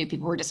wanted to do.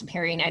 People were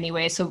disappearing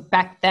anyway. So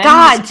back then,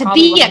 God, to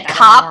be a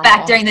cop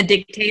back during the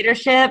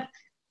dictatorship.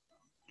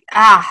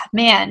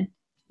 Man,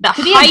 the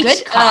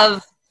height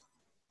of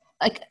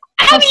like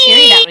how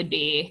scary that would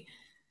be.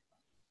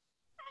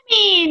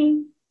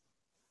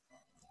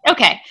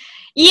 Okay.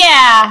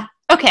 Yeah.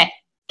 Okay.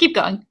 Keep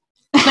going.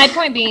 My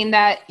point being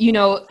that,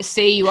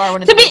 say you are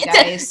one of the big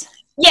guys.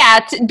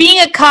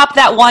 Being a cop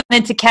that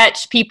wanted to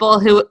catch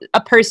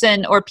a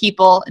person or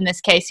people in this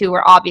case who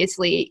were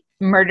obviously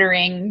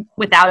murdering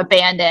without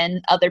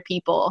abandon other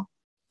people,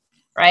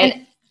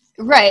 right?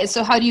 Right.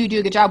 So how do you do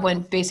a good job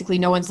when basically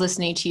no one's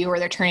listening to you or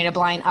they're turning a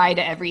blind eye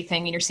to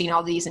everything and you're seeing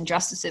all these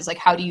injustices? Like,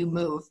 how do you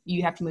move?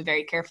 You have to move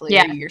very carefully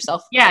or you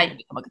yourself become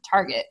like a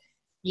target.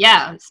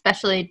 Yeah,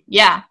 especially,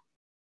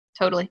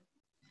 totally.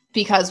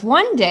 Because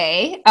one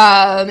day,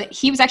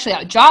 he was actually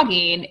out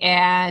jogging,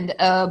 and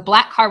a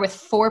black car with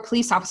 4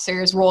 police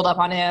officers rolled up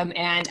on him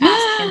and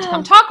asked him to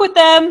come talk with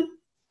them.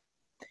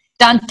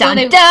 Dun,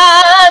 dun,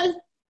 dun!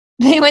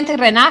 They went to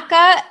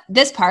Renaca,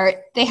 this part.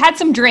 They had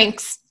some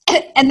drinks,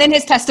 and then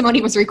his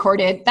testimony was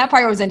recorded. That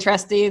part was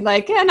interesting.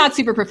 Like, not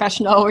super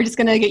professional. We're just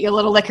going to get you a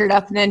little liquored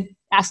up and then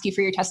ask you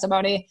for your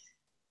testimony.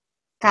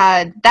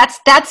 God,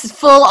 that's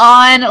full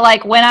on.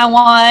 Like when I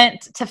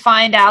want to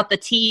find out the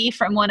tea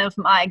from one of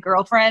my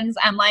girlfriends,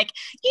 I'm like,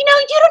 you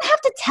don't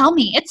have to tell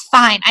me. It's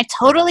fine. I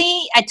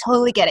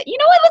totally get it. You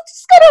know what? Let's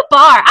just go to a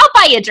bar. I'll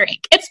buy you a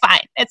drink. It's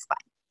fine.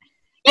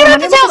 You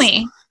don't have to tell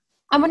me.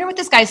 I wonder what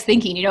this guy's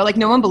thinking. Like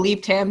no one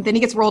believed him. Then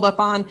he gets rolled up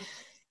on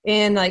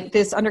in like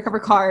this undercover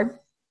car,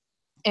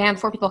 and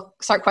 4 people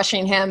start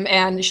questioning him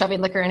and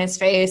shoving liquor in his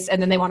face,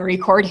 and then they want to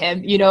record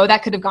him.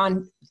 That could have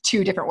gone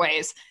 2 different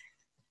ways.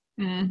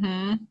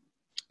 Mm-hmm. Oh,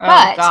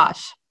 but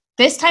gosh.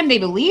 This time they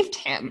believed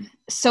him.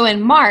 So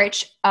in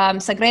March,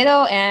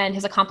 Sagredo and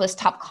his accomplice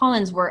Top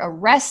Collins were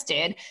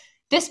arrested.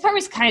 This part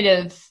was kind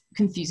of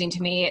confusing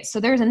to me. So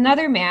there's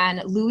another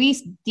man,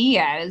 Luis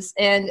Diaz,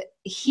 and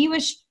he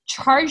was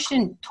charged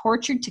and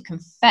tortured to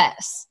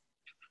confess.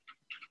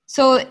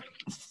 So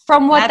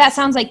from what that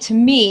sounds like to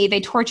me,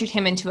 they tortured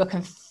him into a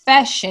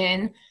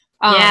confession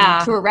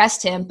to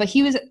arrest him, but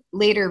he was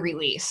later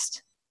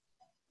released.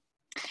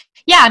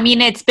 Yeah, I mean,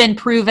 it's been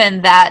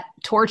proven that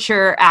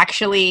torture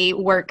actually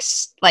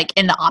works like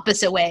in the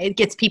opposite way. It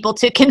gets people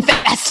to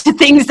confess to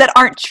things that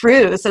aren't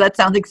true. So that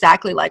sounds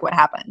exactly like what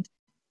happened.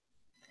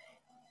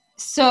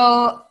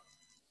 So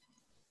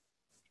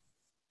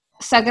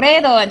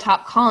Sagredo and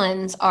Top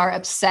Collins are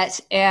upset,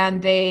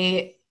 and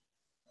they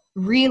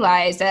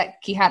realize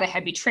that Quijada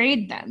had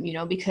betrayed them,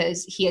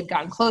 because he had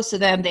gotten close to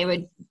them. They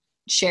would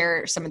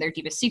share some of their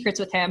deepest secrets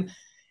with him.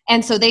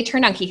 And so they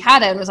turned on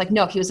Quijada and was like,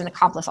 no, he was an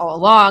accomplice all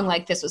along.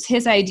 Like, this was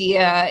his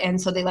idea. And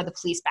so they led the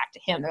police back to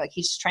him. They're like,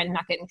 he's just trying to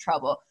not get in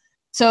trouble.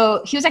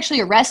 So he was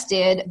actually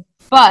arrested,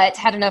 but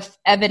had enough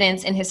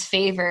evidence in his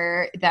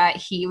favor that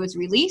he was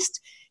released.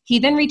 He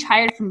then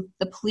retired from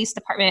the police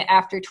department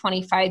after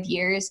 25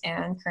 years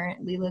and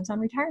currently lives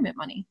on retirement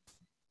money.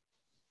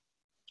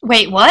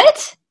 Wait,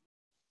 what?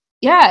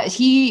 Yeah,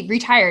 he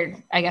retired,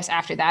 I guess,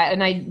 after that.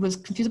 And I was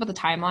confused about the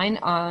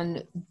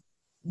timeline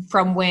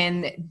from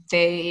when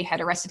they had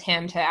arrested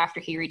him to after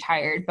he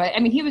retired. But I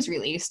mean, he was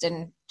released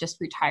and just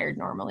retired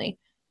normally.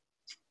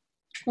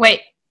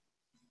 Wait,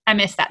 I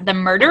missed that. The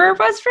murderer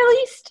was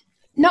released?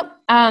 Nope.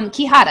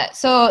 Quijada.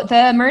 So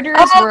the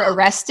murderers were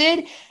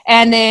arrested,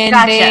 and then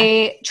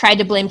they tried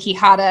to blame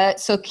Quijada.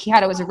 So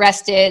Quijada was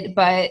arrested,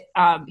 but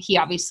he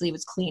obviously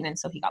was clean, and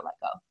so he got let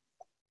go.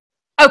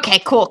 Okay,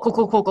 cool.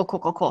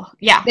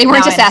 Yeah. They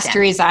weren't just asked to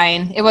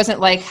resign. It wasn't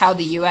like how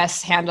the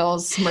U.S.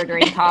 handles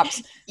murdering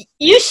cops.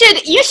 You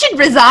should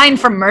resign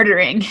from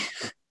murdering,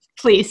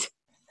 please.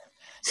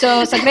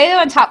 So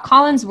Sagredo and Top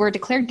Collins were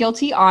declared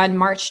guilty on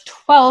March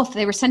 12th.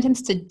 They were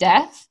sentenced to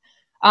death.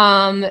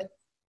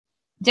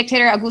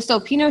 Dictator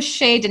Augusto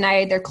Pinochet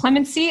denied their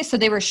clemency, so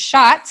they were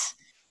shot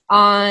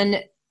on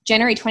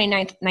January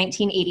 29th,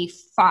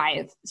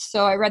 1985.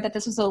 So I read that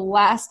this was the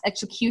last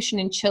execution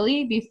in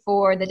Chile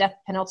before the death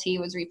penalty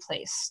was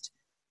replaced.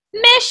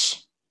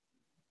 Mish!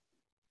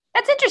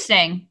 That's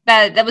interesting.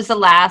 That was the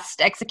last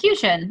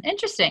execution.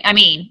 Interesting. I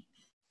mean,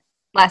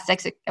 last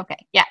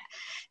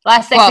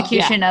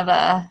execution of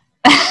a...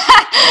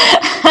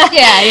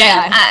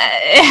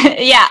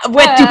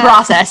 with due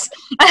process.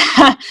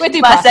 With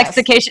due last process.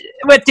 execution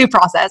with due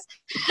process.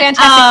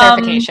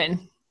 Fantastic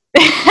clarification.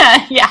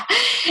 Yeah,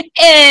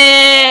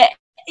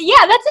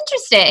 that's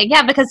interesting.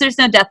 Yeah, because there's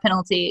no death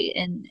penalty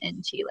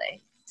in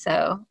Chile,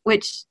 so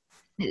which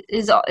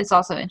is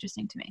also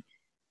interesting to me.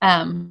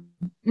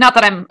 Not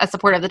that I'm a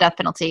supporter of the death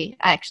penalty.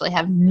 I actually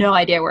have no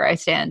idea where I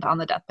stand on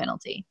the death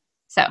penalty.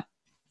 So,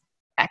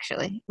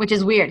 actually, which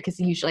is weird because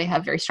I usually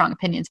have very strong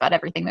opinions about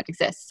everything that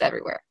exists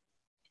everywhere.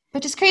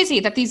 Which is crazy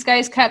that these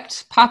guys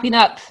kept popping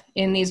up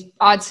in these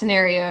odd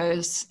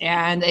scenarios,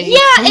 and a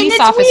police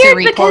officer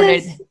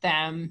reported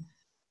them.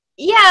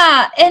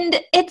 Yeah,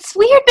 and it's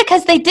weird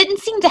because they didn't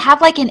seem to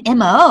have like an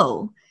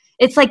MO.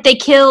 It's like they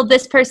killed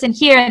this person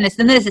here, and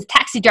then there's this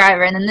taxi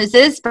driver, and then there's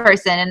this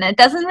person, and it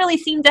doesn't really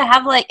seem to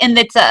have like, and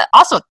it's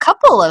also a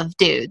couple of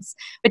dudes,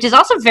 which is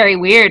also very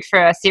weird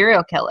for a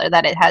serial killer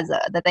that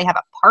that they have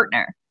a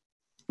partner.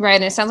 Right,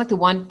 and it sounds like the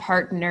one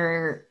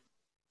partner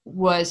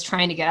was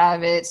trying to get out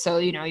of it. So,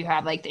 you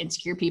have like the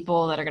insecure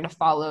people that are going to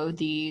follow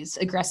these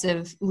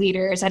aggressive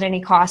leaders at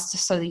any cost.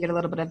 So you get a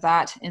little bit of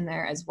that in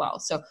there as well.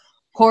 So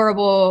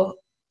horrible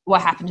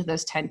what happened to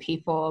those 10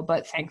 people,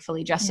 but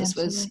thankfully justice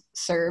was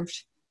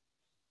served.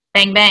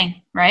 Bang,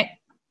 bang, right?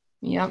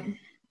 Yep.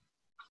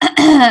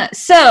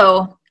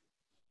 So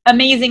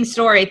amazing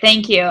story.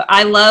 Thank you.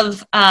 I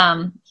love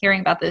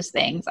hearing about those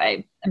things.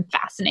 I am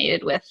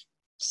fascinated with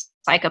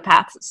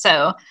psychopaths.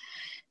 So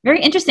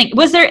very interesting.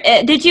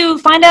 Did you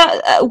find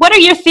out, what are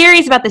your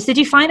theories about this? Did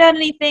you find out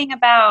anything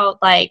about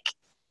like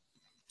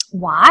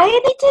why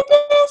they did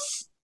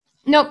this?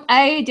 Nope,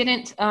 I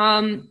didn't.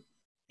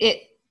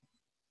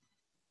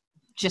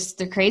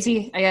 They're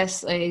crazy, I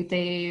guess. Like,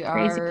 they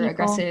are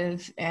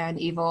aggressive and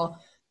evil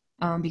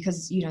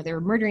because, they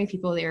were murdering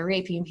people, they were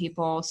raping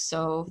people,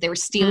 so they were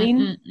stealing.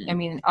 Mm-hmm. I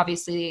mean,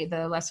 obviously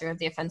the lesser of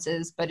the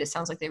offenses, but it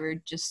sounds like they were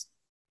just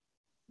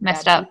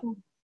messed up. People.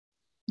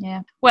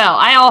 Yeah. Well,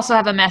 I also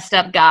have a messed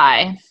up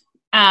guy.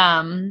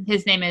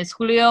 His name is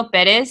Julio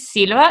Perez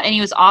Silva, and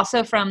he was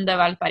also from the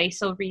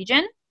Valparaiso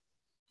region.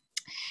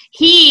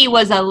 he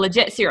was a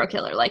legit serial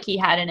killer. Like, he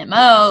had an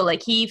MO,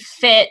 like he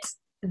fit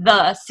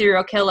the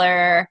serial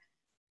killer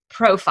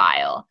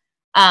profile.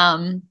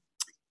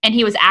 And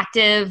he was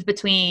active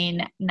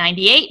between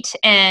 98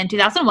 and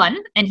 2001.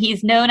 And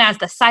he's known as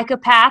the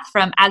psychopath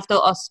from Alto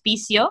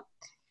Hospicio.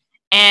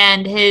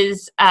 And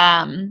his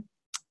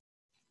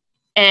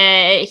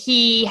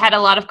he had a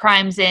lot of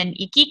crimes in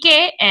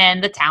Iquique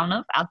and the town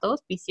of Alto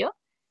Hospicio,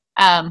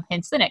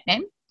 hence the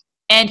nickname.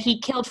 And he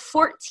killed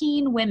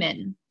 14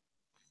 women.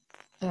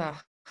 Ugh.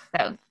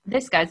 So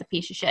this guy's a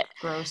piece of shit.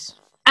 Gross.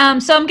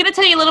 So I'm going to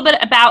tell you a little bit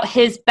about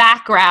his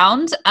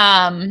background.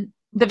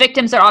 The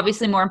victims are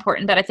obviously more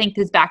important, but I think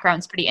his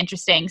background's pretty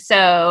interesting.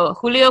 So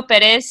Julio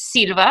Perez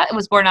Silva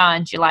was born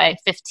on July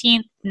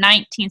 15th,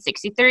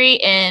 1963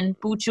 in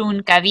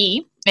Puchun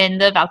Caví in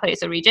the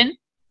Valparaiso region.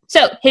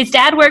 So his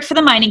dad worked for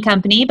the mining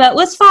company, but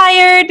was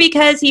fired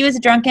because he was a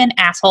drunken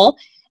asshole.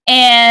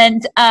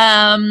 And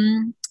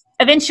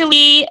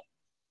eventually,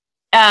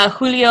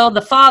 Julio,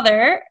 the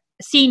father,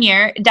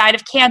 senior, died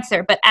of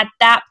cancer. But at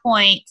that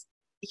point,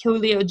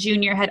 Julio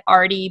Jr. had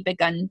already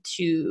begun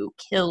to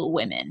kill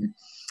women.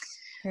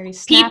 Already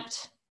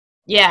snapped.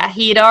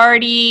 It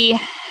already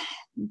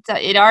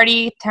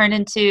turned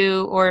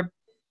into or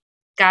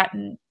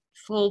gotten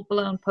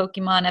full-blown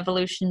Pokemon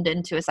evolutioned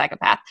into a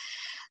psychopath.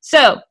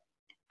 So,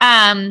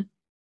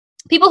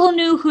 people who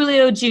knew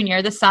Julio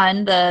Jr., the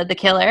son, the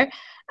killer,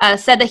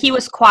 said that he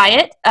was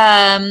quiet,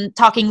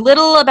 talking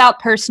little about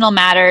personal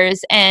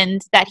matters,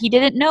 and that he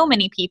didn't know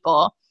many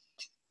people.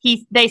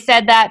 They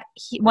said that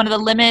one of the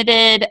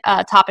limited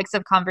topics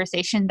of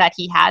conversation that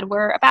he had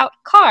were about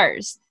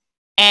cars.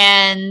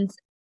 And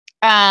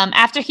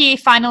after he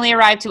finally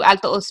arrived to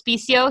Alto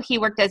Hospicio, he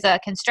worked as a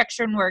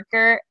construction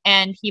worker,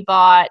 and he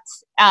bought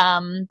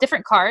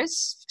different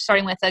cars,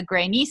 starting with a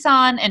gray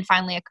Nissan and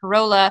finally a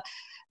Corolla,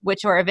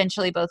 which were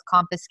eventually both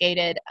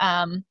confiscated.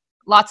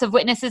 Lots of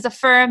witnesses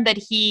affirm that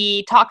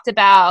he talked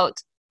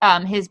about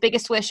his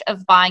biggest wish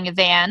of buying a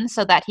van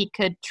so that he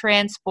could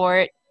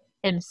transport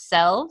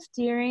himself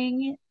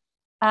during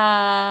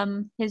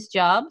his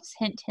jobs,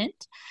 hint,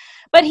 hint.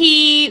 But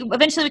he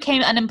eventually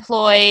became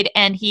unemployed,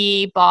 and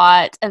he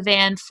bought a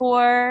van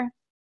for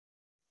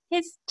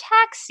his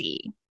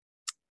taxi.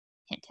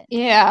 Hint, hint.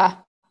 Yeah.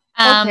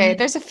 Okay,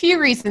 there's a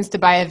few reasons to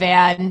buy a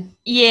van.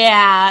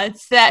 Yeah,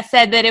 that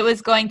said that it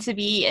was going to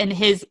be in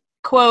his,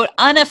 quote,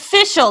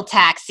 unofficial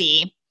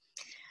taxi.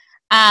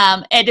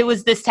 And it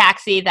was this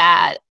taxi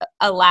that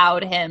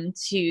allowed him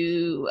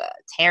to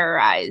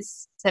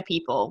terrorize the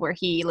people where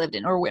he lived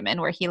in, or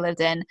women where he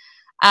lived in.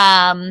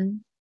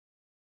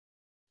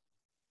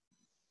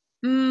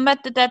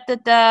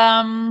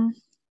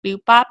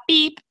 Boop, bop,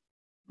 beep.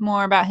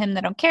 More about him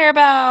that I don't care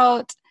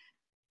about.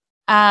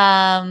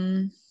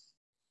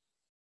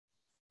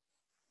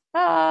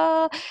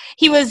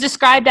 He was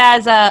described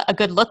as a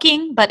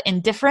good-looking but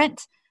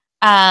indifferent.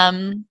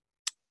 Some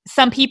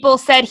people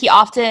said he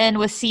often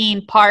was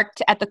seen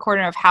parked at the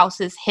corner of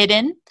houses,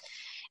 hidden,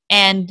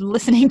 and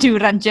listening to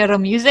ranchero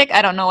music.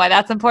 I don't know why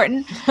that's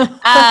important.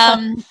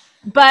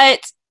 But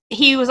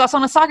he was also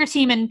on a soccer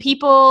team, and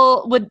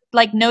people would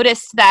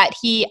notice that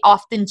he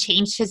often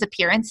changed his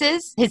appearance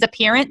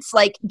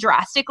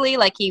drastically.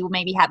 Like, he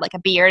maybe had a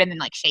beard and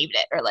then shaved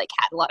it, or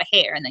had a lot of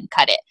hair and then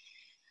cut it.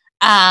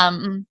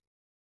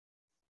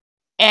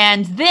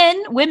 And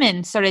then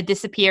women started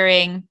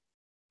disappearing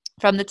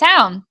from the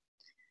town.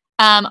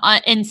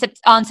 On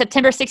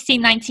September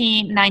 16,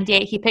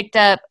 1998, he picked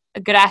up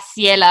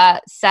Graciela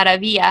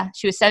Saravia.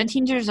 She was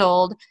 17 years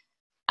old,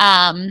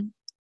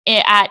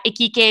 at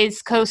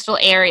Iquique's coastal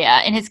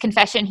area. In his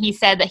confession, he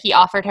said that he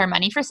offered her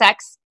money for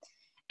sex,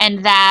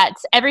 and that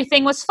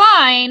everything was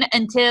fine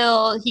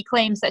until he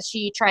claims that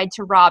she tried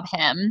to rob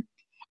him.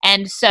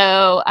 And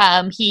so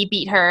he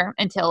beat her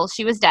until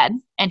she was dead,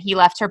 and he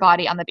left her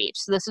body on the beach.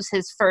 So this was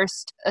his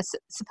first,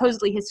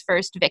 supposedly his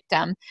first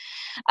victim.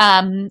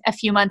 A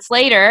few months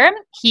later,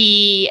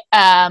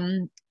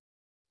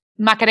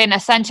 Macarena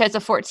Sanchez, a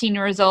 14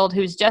 years old,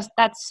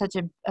 that's such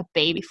a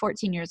baby,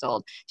 14 years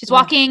old. She's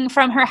walking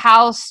from her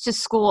house to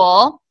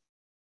school,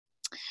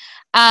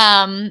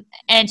 and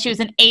she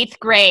was in 8th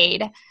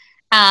grade.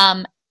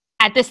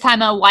 At this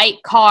time, a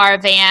white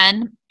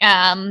van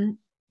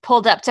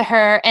pulled up to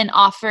her and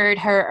offered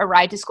her a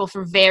ride to school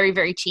for very,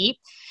 very cheap.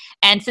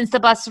 And since the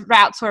bus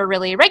routes were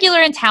really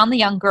irregular in town, the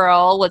young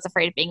girl was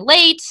afraid of being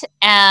late,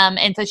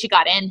 and so she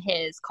got in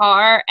his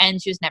car,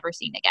 and she was never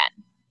seen again.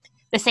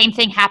 The same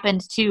thing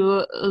happened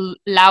to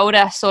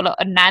Laura Solo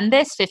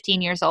Hernandez,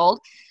 15 years old,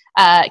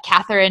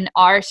 Catherine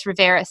Ars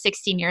Rivera,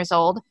 16 years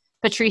old,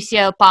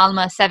 Patricia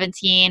Palma,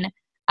 17,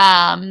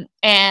 and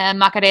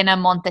Macarena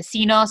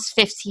Montesinos,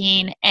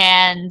 15,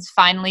 and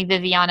finally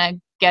Viviana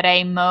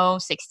Guerrero,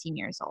 16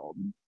 years old.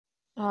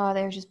 Oh,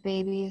 they're just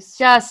babies.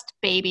 Just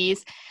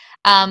babies.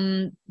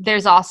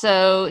 There's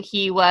also,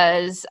 he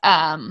was,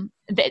 and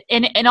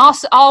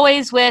also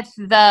always with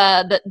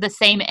the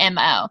same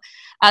MO.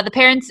 The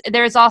parents,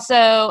 there's also,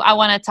 I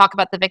want to talk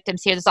about the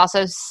victims here. There's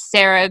also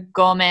Sarah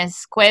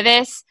Gomez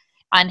Cuevas,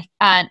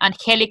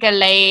 Angelica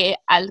Ley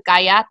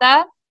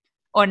Alcayata,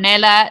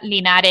 Ornella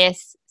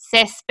Linares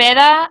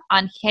Cespeda,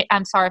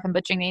 I'm sorry if I'm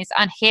butchering these,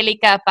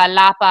 Angelica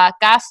Palapa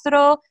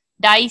Castro,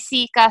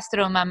 Daisy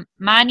Castro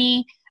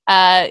Mani,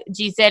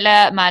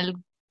 Gisela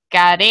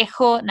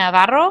Malgarejo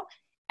Navarro,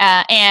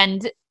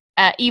 and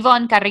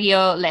Yvonne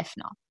Carrillo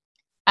Lefno.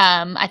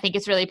 I think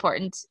it's really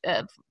important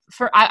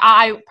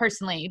I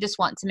personally just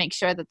want to make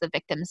sure that the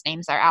victims'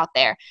 names are out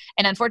there.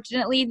 And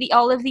unfortunately,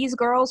 all of these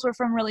girls were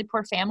from really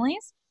poor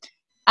families.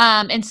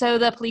 And so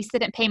the police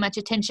didn't pay much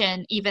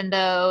attention, even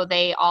though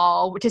they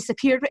all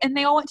disappeared and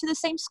they all went to the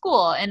same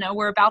school and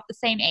were about the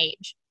same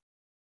age.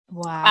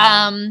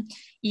 Wow.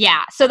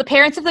 Yeah. So the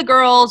parents of the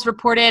girls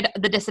reported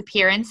the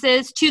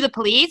disappearances to the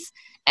police,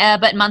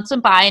 but months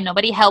went by and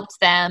nobody helped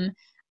them.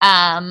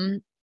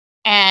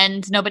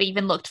 And nobody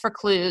even looked for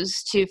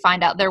clues to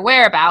find out their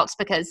whereabouts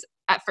because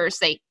at first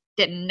they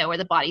didn't know where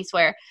the bodies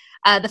were.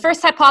 The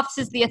first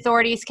hypothesis the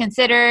authorities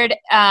considered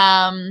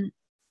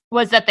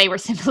was that they were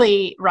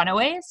simply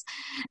runaways,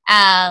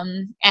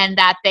 and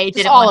that they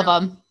didn't all of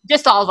them.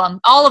 Just all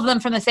of them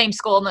from the same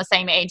school and the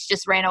same age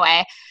just ran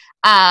away.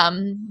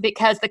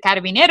 Because the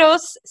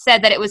Carabineros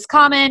said that it was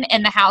common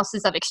in the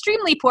houses of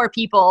extremely poor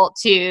people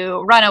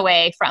to run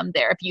away from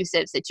their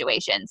abusive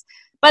situations.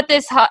 But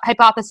this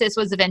hypothesis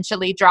was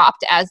eventually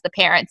dropped as the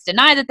parents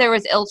denied that there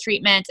was ill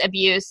treatment,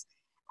 abuse,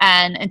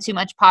 and too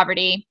much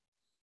poverty.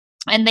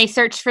 And they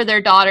searched for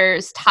their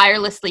daughters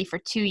tirelessly for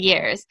 2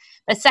 years.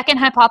 The second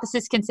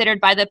hypothesis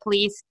considered by the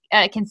police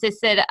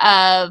consisted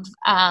of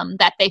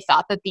that they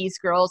thought that these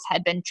girls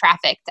had been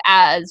trafficked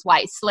as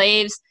white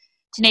slaves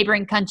to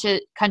neighboring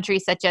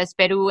countries such as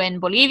Peru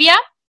and Bolivia,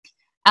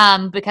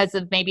 because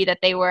of maybe that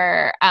they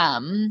were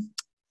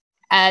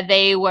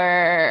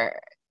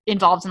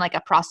involved in like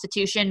a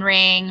prostitution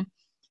ring,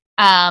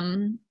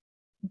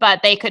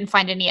 but they couldn't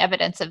find any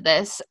evidence of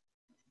this.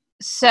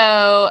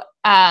 So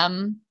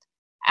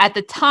at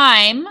the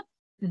time,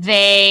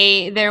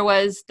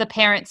 the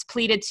parents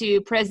pleaded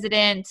to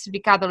President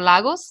Ricardo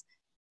Lagos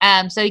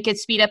so he could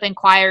speed up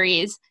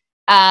inquiries.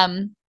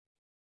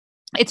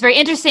 It's very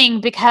interesting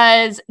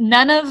because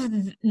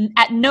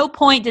at no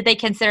point did they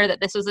consider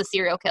that this was a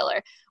serial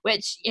killer,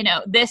 which,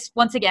 this,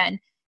 once again,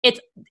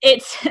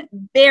 it's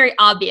very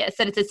obvious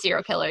that it's a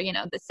serial killer.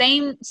 The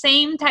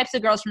same types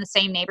of girls from the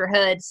same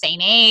neighborhood,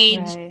 same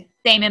age, right.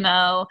 Same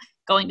MO,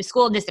 going to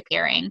school and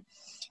disappearing.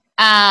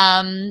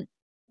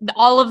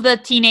 All of the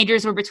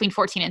teenagers were between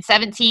 14 and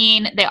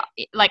 17. They,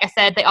 like I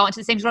said, they all went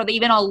to the same school. They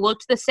even all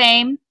looked the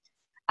same.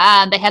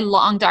 They had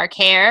long, dark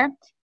hair.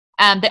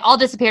 They all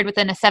disappeared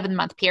within a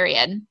 7-month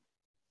period.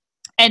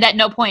 And at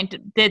no point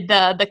did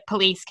the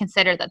police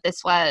consider that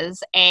this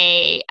was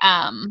a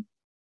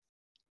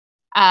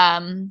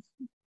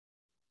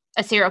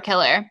serial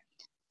killer.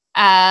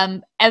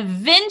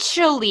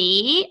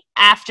 Eventually,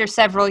 after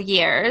several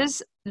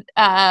years,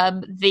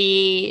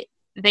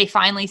 they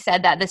finally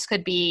said that this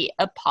could be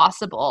a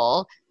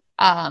possible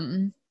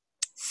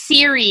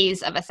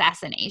series of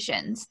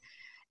assassinations.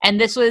 And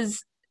this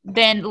was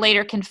then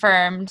later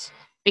confirmed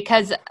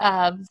because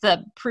of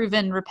the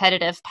proven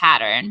repetitive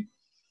pattern.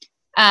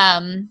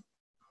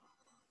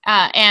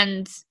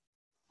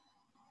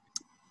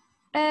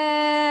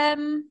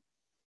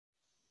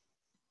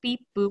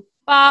 Beep, boop,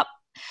 bop.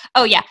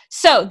 Oh, yeah.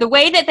 So the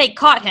way that they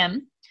caught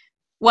him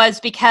was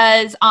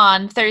because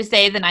on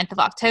Thursday, the 9th of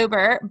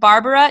October,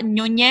 Barbara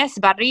Nunez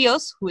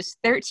Barrios, who was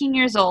 13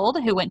 years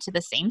old, who went to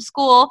the same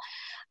school,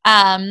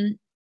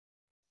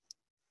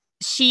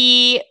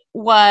 she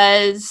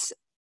was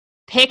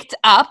picked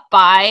up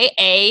by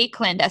a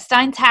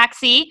clandestine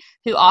taxi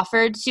who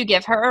offered to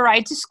give her a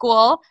ride to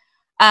school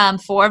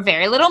for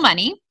very little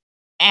money.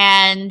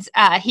 And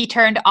he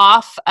turned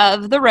off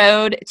of the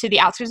road to the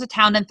outskirts of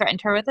town and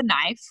threatened her with a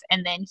knife.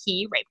 And then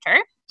he raped her.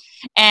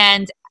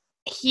 And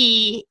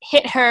he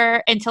hit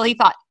her until he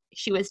thought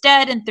she was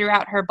dead and threw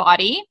out her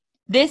body.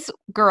 This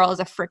girl is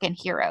a freaking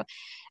hero.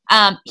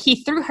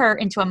 He threw her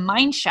into a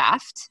mine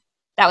shaft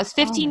that was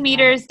 15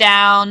 meters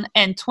down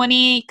and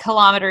 20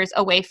 kilometers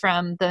away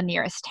from the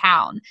nearest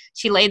town.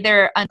 She laid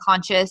there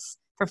unconscious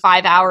for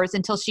 5 hours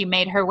until she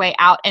made her way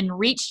out and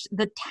reached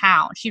the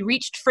town. She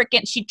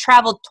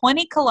traveled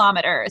 20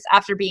 kilometers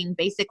after being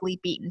basically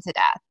beaten to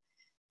death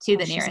to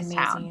the nearest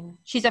town.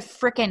 She's a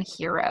freaking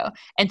hero.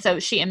 And so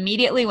she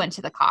immediately went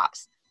to the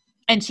cops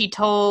and she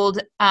told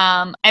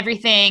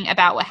everything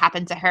about what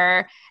happened to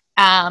her.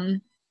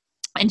 And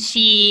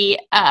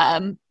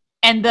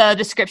the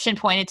description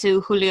pointed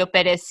to Julio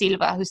Perez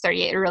Silva, who's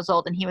 38 years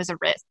old, and he was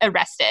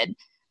arrested.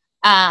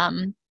 At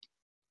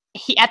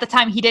the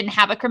time, he didn't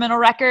have a criminal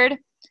record.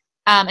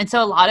 And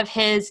so a lot of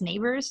his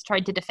neighbors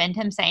tried to defend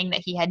him, saying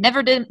that he had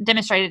never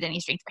demonstrated any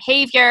strange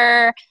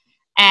behavior.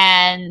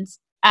 And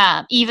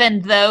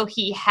even though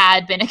he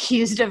had been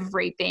accused of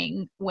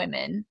raping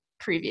women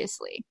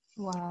previously.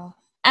 Wow.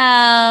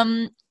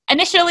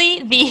 Initially,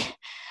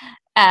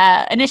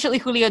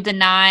 Julio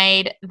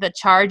denied the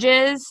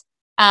charges,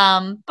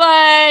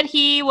 but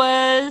he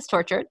was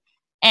tortured.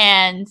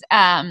 And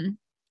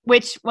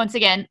which, once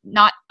again,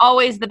 not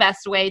always the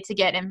best way to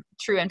get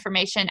true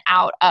information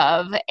out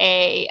of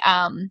a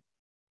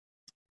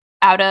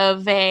out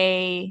of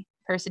a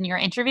person you're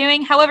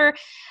interviewing. However,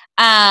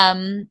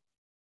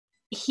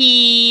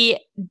 he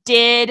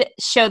did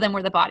show them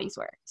where the bodies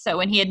were. So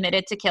when he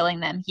admitted to killing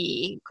them,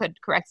 he could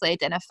correctly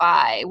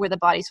identify where the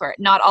bodies were.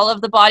 Not all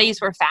of the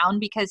bodies were found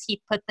because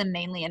he put them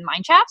mainly in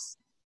mine shafts.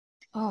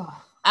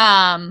 Oh.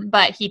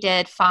 But he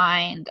did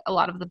find a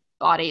lot of the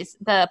bodies.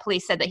 The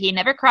police said that he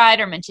never cried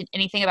or mentioned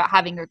anything about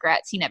having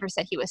regrets. He never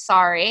said he was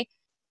sorry.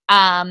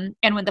 And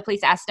when the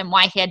police asked him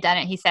why he had done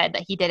it, he said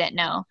that he didn't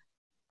know.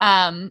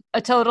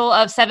 A total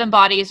of 7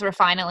 bodies were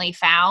finally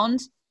found.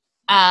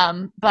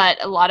 But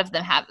a lot of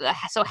them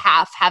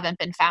half haven't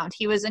been found.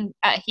 He was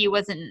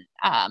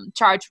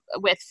charged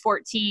with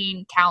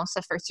 14 counts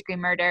of first-degree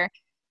murder,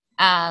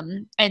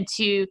 and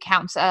 2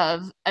 counts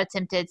of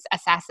attempted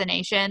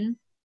assassination.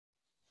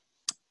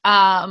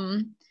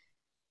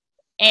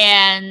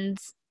 And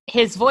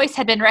his voice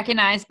had been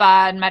recognized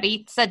by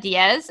Maritza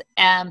Diaz,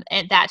 and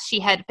that she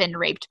had been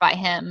raped by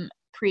him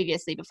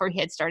previously before he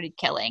had started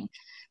killing.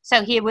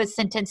 So he was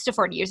sentenced to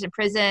 40 years in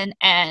prison,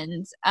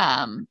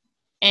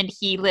 and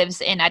he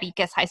lives in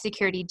Arica's high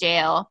security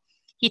jail.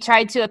 He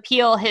tried to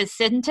appeal his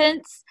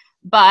sentence,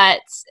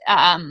 but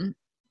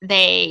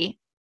they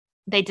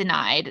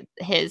denied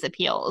his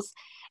appeals.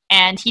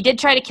 And he did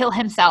try to kill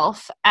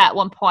himself at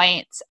one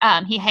point.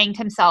 He hanged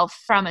himself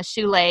from a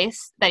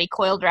shoelace that he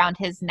coiled around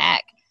his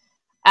neck.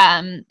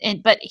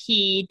 But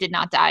he did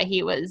not die.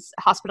 He was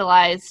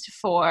hospitalized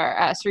for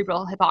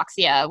cerebral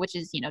hypoxia, which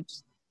is,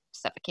 just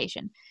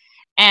suffocation.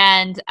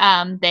 And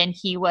then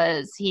he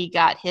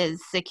got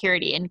his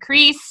security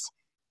increased.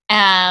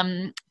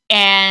 And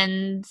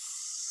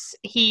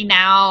he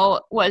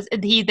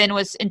then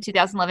was in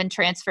 2011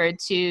 transferred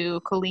to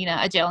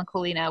Colina, a jail in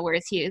Colina, where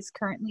he is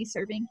currently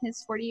serving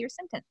his 40-year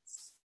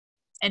sentence.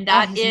 And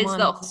that is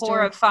the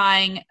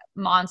horrifying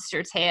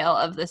monster tale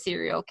of the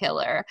serial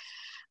killer,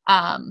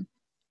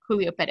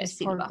 Julio Perez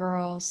Silva. Poor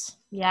girls.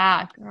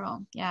 Yeah,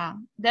 girl. Yeah.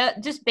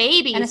 Just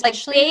babies, and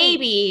especially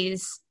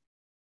babies.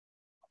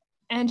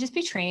 And just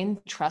be trained,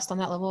 trust on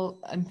that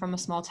level. I'm from a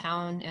small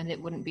town, and it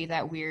wouldn't be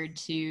that weird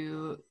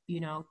to,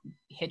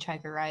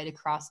 hitchhike a ride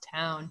across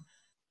town.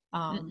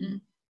 And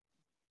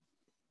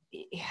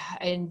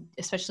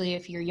especially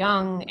if you're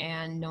young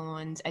and no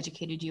one's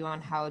educated you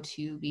on how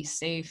to be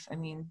safe. I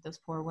mean, those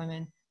poor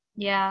women.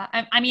 Yeah.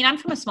 I'm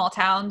from a small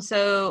town.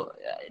 So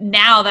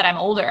now that I'm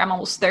older, I'm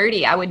almost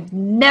 30, I would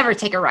never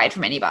take a ride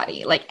from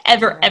anybody, like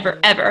ever, ever,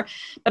 ever.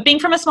 But being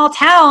from a small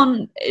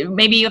town,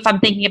 maybe if I'm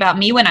thinking about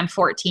me when I'm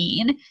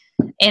 14,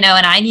 and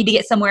I need to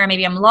get somewhere,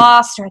 maybe I'm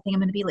lost or I think I'm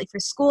going to be late for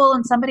school,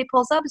 and somebody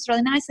pulls up, it's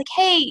really nice. Like,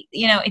 hey,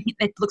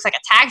 it looks like a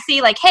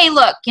taxi. Like, hey,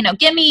 look,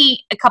 give me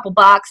a couple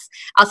bucks.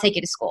 I'll take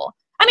you to school.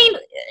 I mean,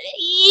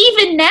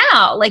 even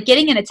now, like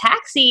getting in a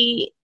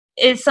taxi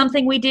is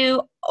something we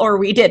do, or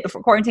we did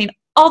before quarantine,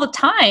 all the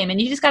time.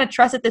 And you just got to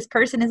trust that this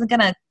person isn't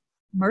going to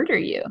murder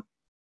you.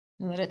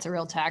 And that it's a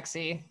real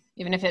taxi,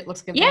 even if it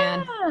looks like a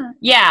van.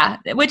 Yeah.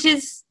 Which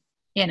is,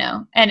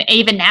 and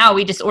even now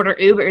we just order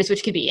Ubers,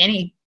 which could be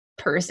any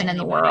person in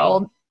the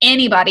world,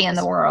 anybody in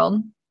the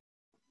world.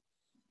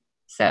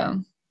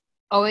 So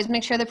always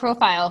make sure the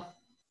profile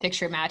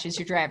picture matches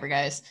your driver,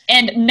 guys.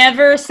 And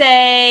never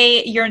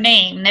say your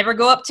name. Never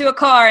go up to a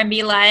car and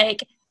be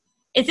like,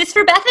 is this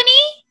for Bethany?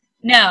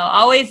 No,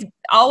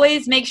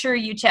 always make sure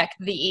you check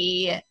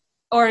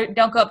or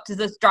don't go up to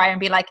the driver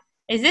and be like,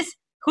 is this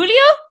Julio?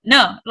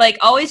 No, like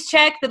always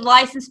check the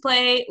license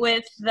plate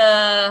with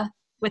the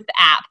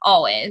app,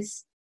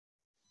 always.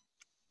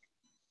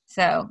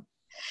 So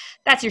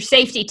that's your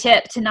safety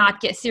tip to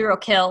not get serial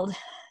killed.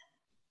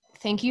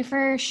 Thank you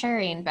for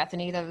sharing,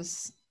 Bethany. That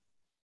was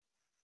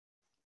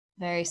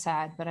very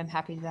sad, but I'm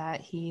happy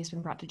that he's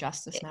been brought to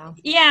justice now.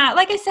 Yeah,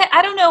 like I said,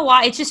 I don't know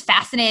why. It's just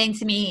fascinating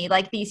to me,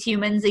 like these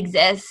humans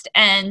exist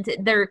and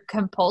their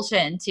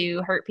compulsion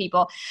to hurt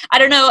people. I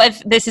don't know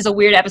if this is a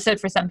weird episode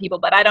for some people,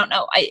 but I don't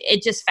know.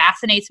 It just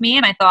fascinates me,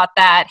 and I thought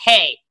that,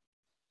 hey,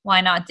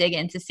 why not dig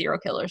into serial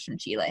killers from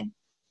Chile?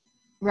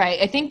 Right.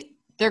 I think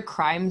their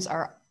crimes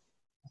are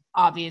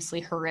obviously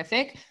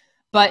horrific,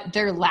 but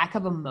their lack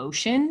of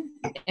emotion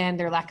and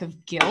their lack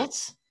of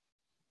guilt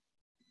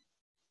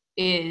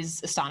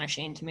is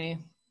astonishing to me.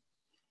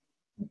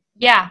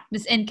 Yeah,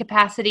 this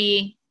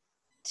incapacity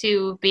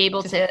to be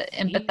able to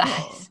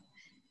empathize.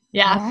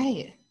 Yeah,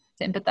 right.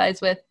 To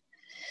empathize with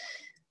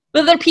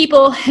other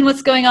people and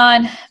what's going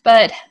on.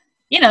 But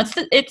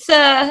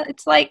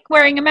it's like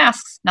wearing a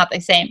mask. Not the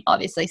same,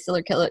 obviously.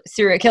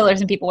 Serial killers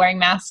and people wearing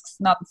masks,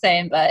 not the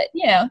same. But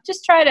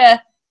just try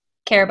to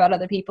care about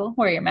other people.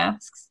 Wear your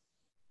masks.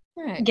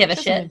 Right. Give a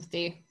Just shit.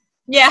 empathy.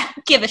 Yeah,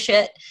 give a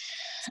shit.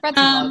 Spread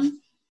some love.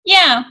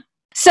 Yeah.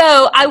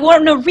 So I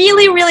want to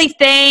really, really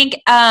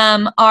thank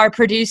our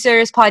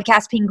producers,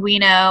 Podcast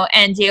Pinguino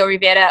and Diego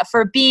Rivera,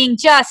 for being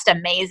just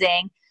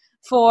amazing,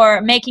 for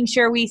making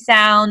sure we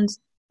sound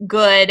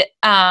good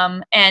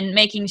and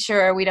making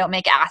sure we don't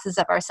make asses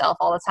of ourselves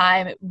all the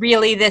time.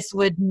 Really, this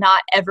would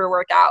not ever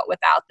work out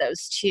without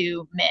those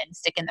 2 men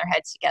sticking their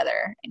heads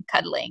together and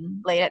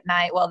cuddling late at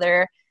night while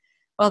they're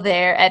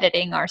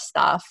editing our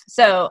stuff.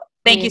 So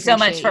thank you so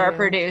much for our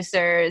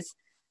producers.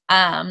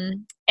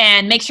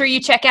 And make sure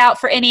you check out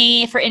for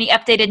any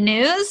updated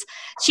news,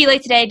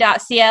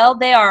 ChileToday.cl.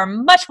 They are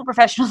much more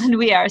professional than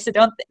we are. So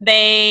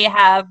they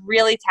have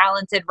really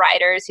talented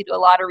writers who do a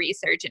lot of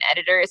research and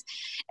editors,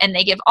 and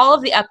they give all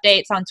of the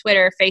updates on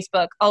Twitter,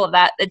 Facebook, all of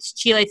that. It's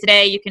Chile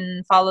Today. You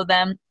can follow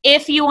them.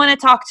 If you want to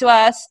talk to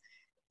us,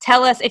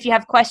 tell us if you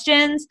have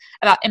questions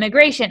about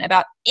immigration,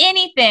 about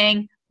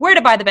anything, where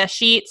to buy the best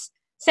sheets,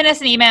 send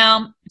us an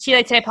email,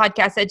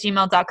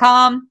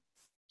 chiletodaypodcast@gmail.com.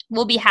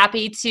 We'll be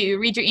happy to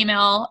read your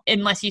email,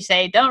 unless you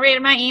say, don't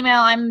read my email,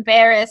 I'm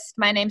embarrassed,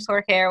 my name's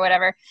Jorge, or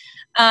whatever.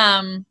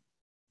 Send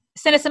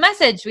us a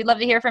message. We'd love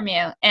to hear from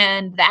you.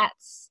 And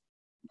that's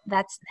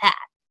that.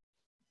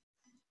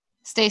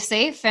 Stay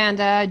safe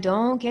and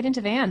don't get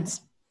into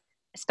vans.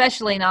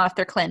 Especially not if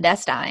they're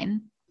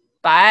clandestine.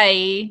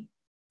 Bye.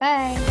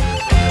 Bye.